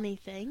a funny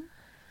thing.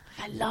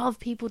 I love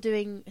people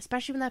doing,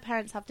 especially when their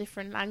parents have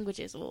different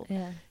languages or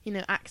you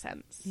know,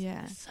 accents.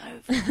 Yeah, it's so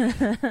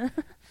funny.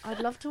 I'd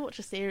love to watch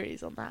a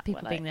series on that.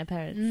 People being their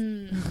parents.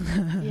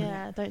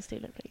 Yeah, don't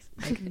steal it, please.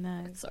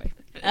 No, sorry.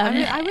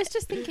 I was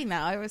just thinking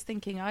that. I was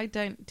thinking I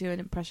don't do an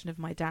impression of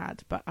my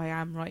dad, but I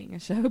am writing a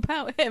show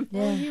about him. Yeah.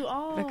 Well, you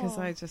are, because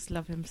I just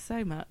love him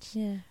so much.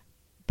 Yeah,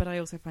 but I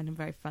also find him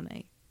very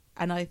funny.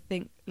 And I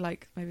think,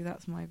 like, maybe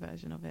that's my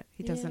version of it.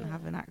 He doesn't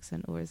have an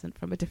accent or isn't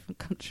from a different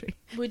country.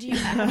 Have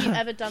you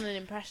ever done an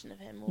impression of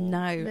him? Or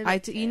no.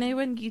 You know,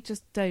 when you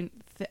just don't...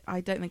 I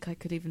don't think I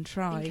could even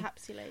try.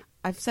 Encapsulate.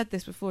 I've said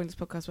this before in this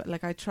podcast, but,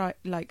 like, I try...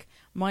 Like,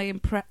 my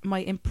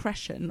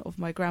impression of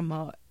my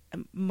grandma,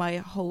 my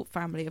whole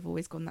family have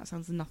always gone, that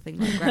sounds nothing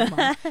like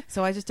grandma.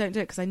 So I just don't do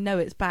it because I know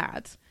it's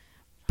bad.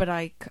 But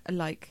I,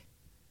 like...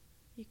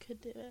 You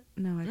could do it.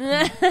 No,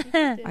 I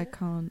can't. I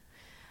can't.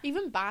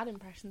 Even bad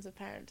impressions of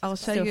parents. I'll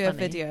show you a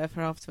video of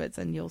her afterwards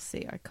and you'll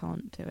see I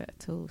can't do it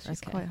at all.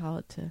 She's quite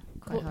hard to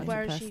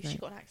Where is she? She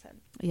got an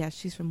accent? Yeah,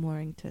 she's from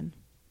Warrington.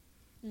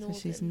 Northern. So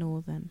she's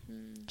northern.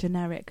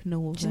 Generic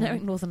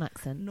northern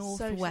accent.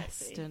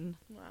 Northwestern.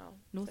 So wow.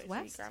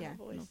 Northwest? Yeah.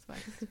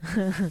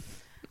 Northwest.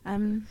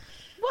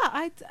 Well,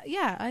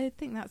 I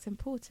think that's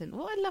important.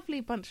 What a lovely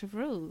bunch of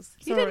rules.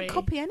 You didn't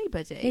copy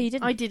anybody. Yeah, you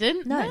didn't. I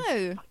didn't.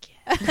 No.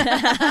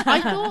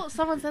 I thought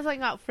someone said something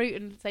about fruit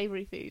and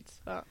savoury foods,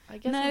 but I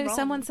guess I'm wrong.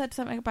 Someone said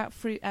something about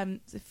fruit.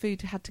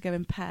 Food had to go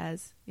in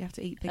pairs. You have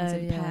to eat things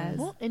in pairs.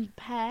 What? In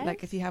pairs?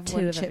 Like if you have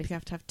one chip, you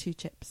have to have two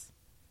chips.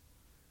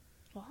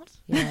 What?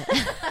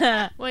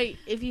 Yeah. Wait,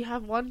 if you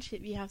have one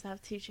chip, you have to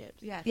have two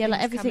chips. Yeah. Yeah,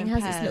 like everything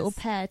has its little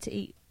pair to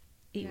eat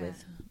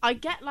with. I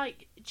get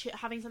like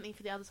having something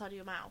for the other side of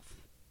your mouth.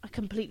 I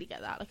completely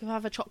get that. Like if I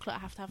have a chocolate, I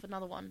have to have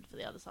another one for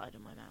the other side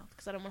of my mouth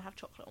because I don't want to have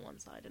chocolate on one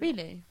side.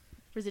 Really?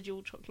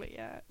 Residual chocolate,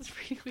 yeah. It's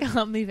really weird.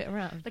 Can't move it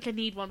around. Like I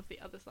need one for the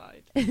other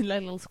side. Like a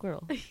little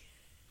squirrel.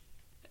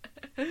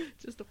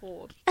 Just a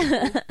hoard.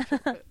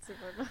 Chocolates in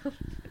my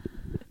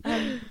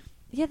mouth.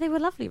 Yeah, they were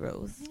lovely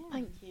rules. Yeah.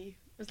 Thank you.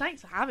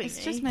 Thanks for having me.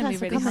 It's just made me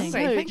really coming.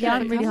 hungry. Yeah,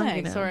 I'm really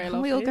hungry now. Sorry,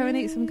 Can we all go and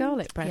eat some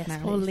garlic bread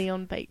now? Or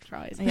Leon Baked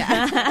Fries.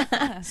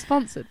 Yeah.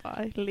 Sponsored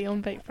by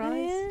Leon Baked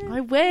Fries. I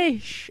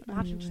wish.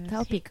 That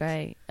would be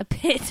great. A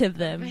pit of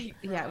them.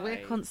 Yeah, we're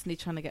constantly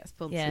trying to get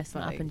sponsored. Yeah, it's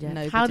not happened yet.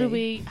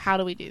 Nobody. How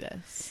do we do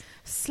this?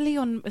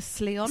 Sleon,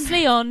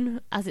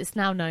 as it's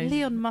now known.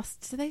 Leon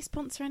must. Do they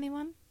sponsor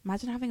anyone?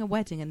 Imagine having a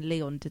wedding and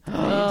Leon did the food.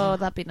 Oh,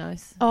 that'd be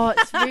nice. Oh,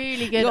 it's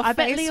really good. Your I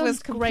bet face Leon's was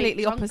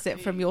completely opposite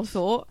food. from your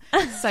thought.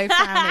 So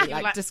funny,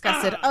 like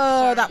disgusted.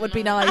 Oh, that would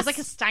be nice. It was like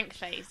a stank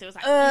face. It was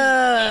like,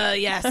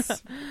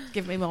 yes.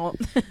 Give me more.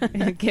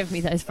 Give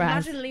me those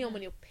fries. Imagine Leon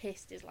when you're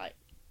pissed is like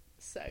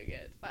so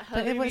good. Like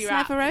but it was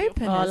never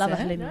open. Oh, I love a it?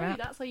 halloumi wrap.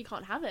 That's why you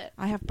can't have it.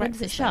 I have When does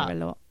it breakfast shut? there a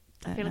lot.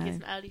 I feel like it's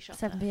an early shut.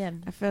 7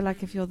 p.m. I feel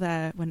like if you're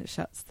there when it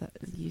shuts, that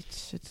you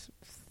should.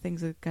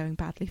 Things are going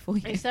badly for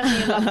you. It's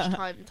definitely a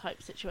lunchtime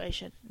type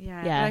situation.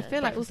 Yeah, yeah. But I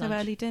feel like Breakfast also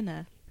lunch. early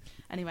dinner.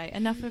 Anyway,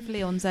 enough of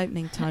Leon's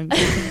opening time. You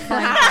can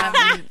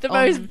find The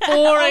most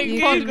boring you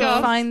can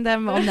podcast. find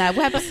them on their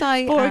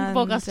website. Boring and,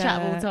 podcast chat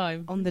of all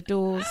time. On the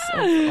doors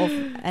of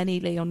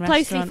any Leon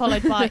restaurant. Closely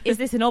followed by, is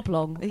this an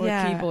oblong or a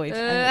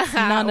cuboid?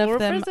 None Or of a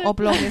them. prison.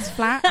 Oblong is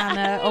flat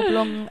and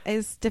oblong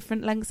is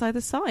different lengths either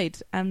side.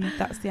 And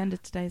that's the end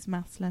of today's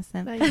maths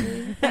lesson. Thank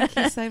you. Thank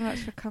you so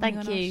much for coming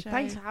Thank on you. our show.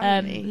 Thanks for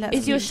having me. Let's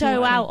Is your move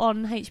show on. out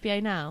on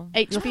HBO now?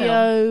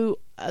 HBO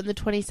on the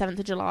 27th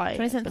of July.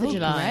 27th of Oh,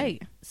 July.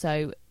 great.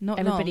 So Not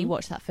everybody long.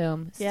 watch that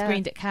film. Yeah.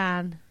 Screened at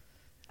Cannes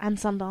And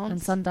Sundance.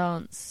 and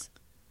Sundance.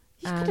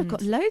 You could have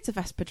got loads of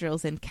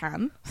espadrilles in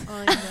Cannes.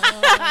 I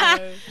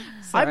know.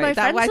 Sorry, my friends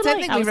I are don't like-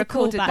 think that we was a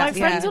recorded callback. that. My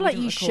friends yeah. are like,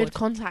 didn't you record. should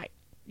contact,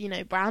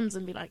 brands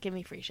and be like, give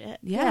me free shit.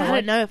 Yeah. I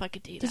don't know if I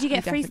could do that. Did you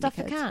get You free definitely stuff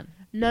at could. Cannes?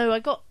 No, I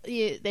got,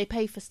 they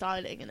pay for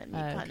styling and then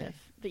you okay.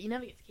 but you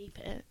never get to keep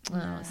it. Oh,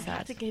 I sad.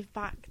 had to give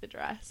back the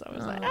dress. I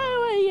was like,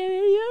 Oh.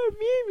 you're a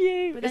Mew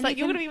Mew. But It's then like,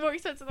 you you're can- going to be more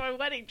expensive than my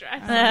wedding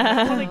dress.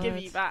 I want to give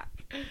God. you back.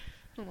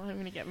 I'm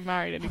going to get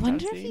married I anytime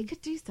wonder soon. if you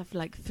could do stuff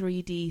like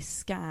 3D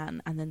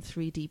scan and then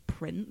 3D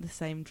print the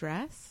same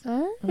dress.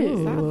 Oh.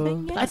 Is that a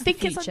thing? Yeah. I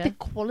think it's future. like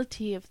the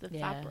quality of the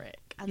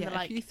fabric and Yeah, the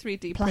like if you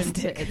 3D plastic.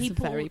 print it, it's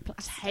people very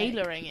plastic.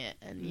 tailoring it,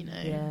 and you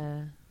know,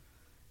 Yeah.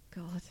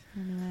 God.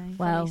 Anyway.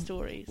 Well, funny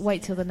stories.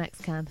 wait till the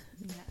next can.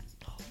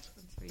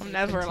 I'm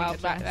never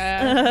allowed back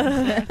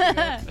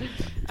there.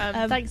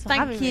 Thanks for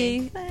having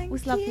me. Thank you. It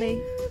was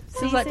lovely.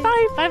 See you soon.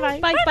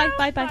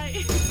 Bye.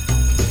 Bye.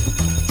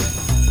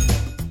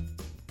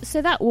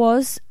 So that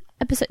was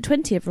episode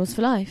 20 of Rules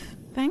for Life.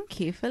 Thank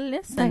you for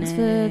listening. Thanks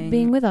for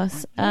being with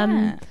us.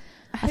 Yeah.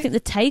 I think the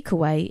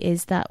takeaway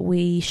is that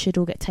we should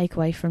all get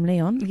takeaway from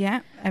Leon.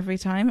 Yeah, every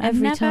time.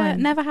 Every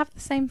time. Never have the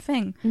same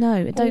thing.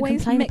 No, don't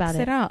Always complain mix about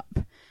it. up.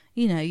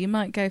 You know, you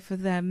might go for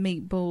the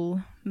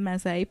meatball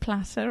meze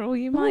platter, or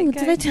you might Oh, go...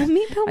 do they do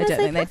meatball I don't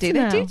think they do.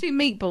 now? They do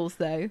meatballs,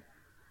 though.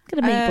 Get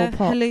a meatball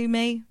pot.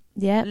 Halloumi.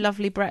 Yeah.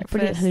 Lovely breakfast.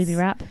 Brilliant halloumi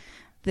wrap.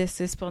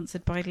 This is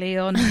sponsored by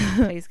Leon.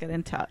 Please get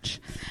in touch.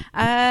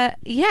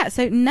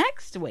 So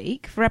next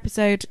week, for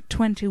episode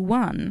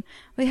 21,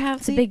 we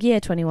have It's a big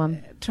year,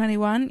 21.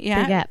 21,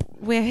 yeah. Big ep.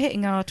 We're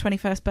hitting our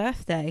 21st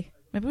birthday.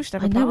 Maybe we should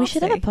have a I party. know, we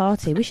should have a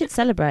party. We should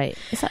celebrate.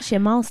 It's actually a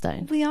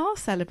milestone. We are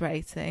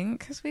celebrating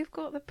because we've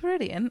got the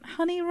brilliant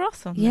Honey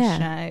Ross on Yeah.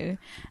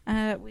 the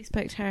show. We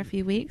spoke to her a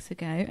few weeks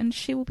ago, and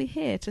she will be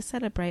here to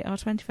celebrate our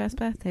 21st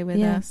birthday with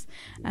us.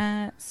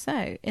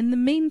 So, in the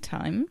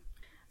meantime...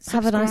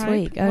 Have a nice subscribe.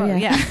 week. Oh,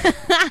 yeah.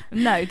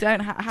 No,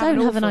 don't have Don't have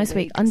a awful nice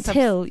week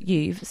until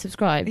you've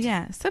subscribed.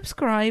 Yeah,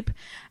 subscribe.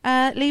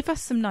 Leave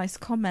us some nice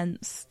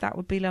comments. That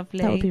would be lovely.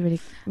 That would be really,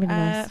 really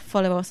nice.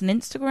 Follow us on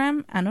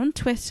Instagram and on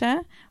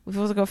Twitter. We've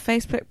also got a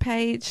Facebook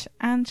page.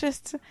 And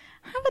just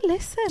have a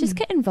listen. Just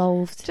get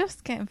involved.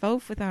 Just get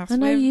involved with us. I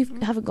know you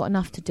haven't got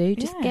enough to do.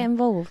 Just Yeah. get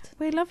involved.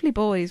 We're lovely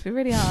boys. We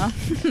really are.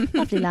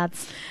 Lovely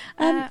lads.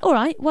 All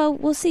right. Well,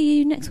 we'll see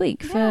you next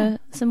week for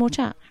some more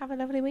chat. Have a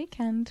lovely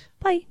weekend.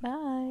 Bye.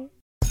 Bye.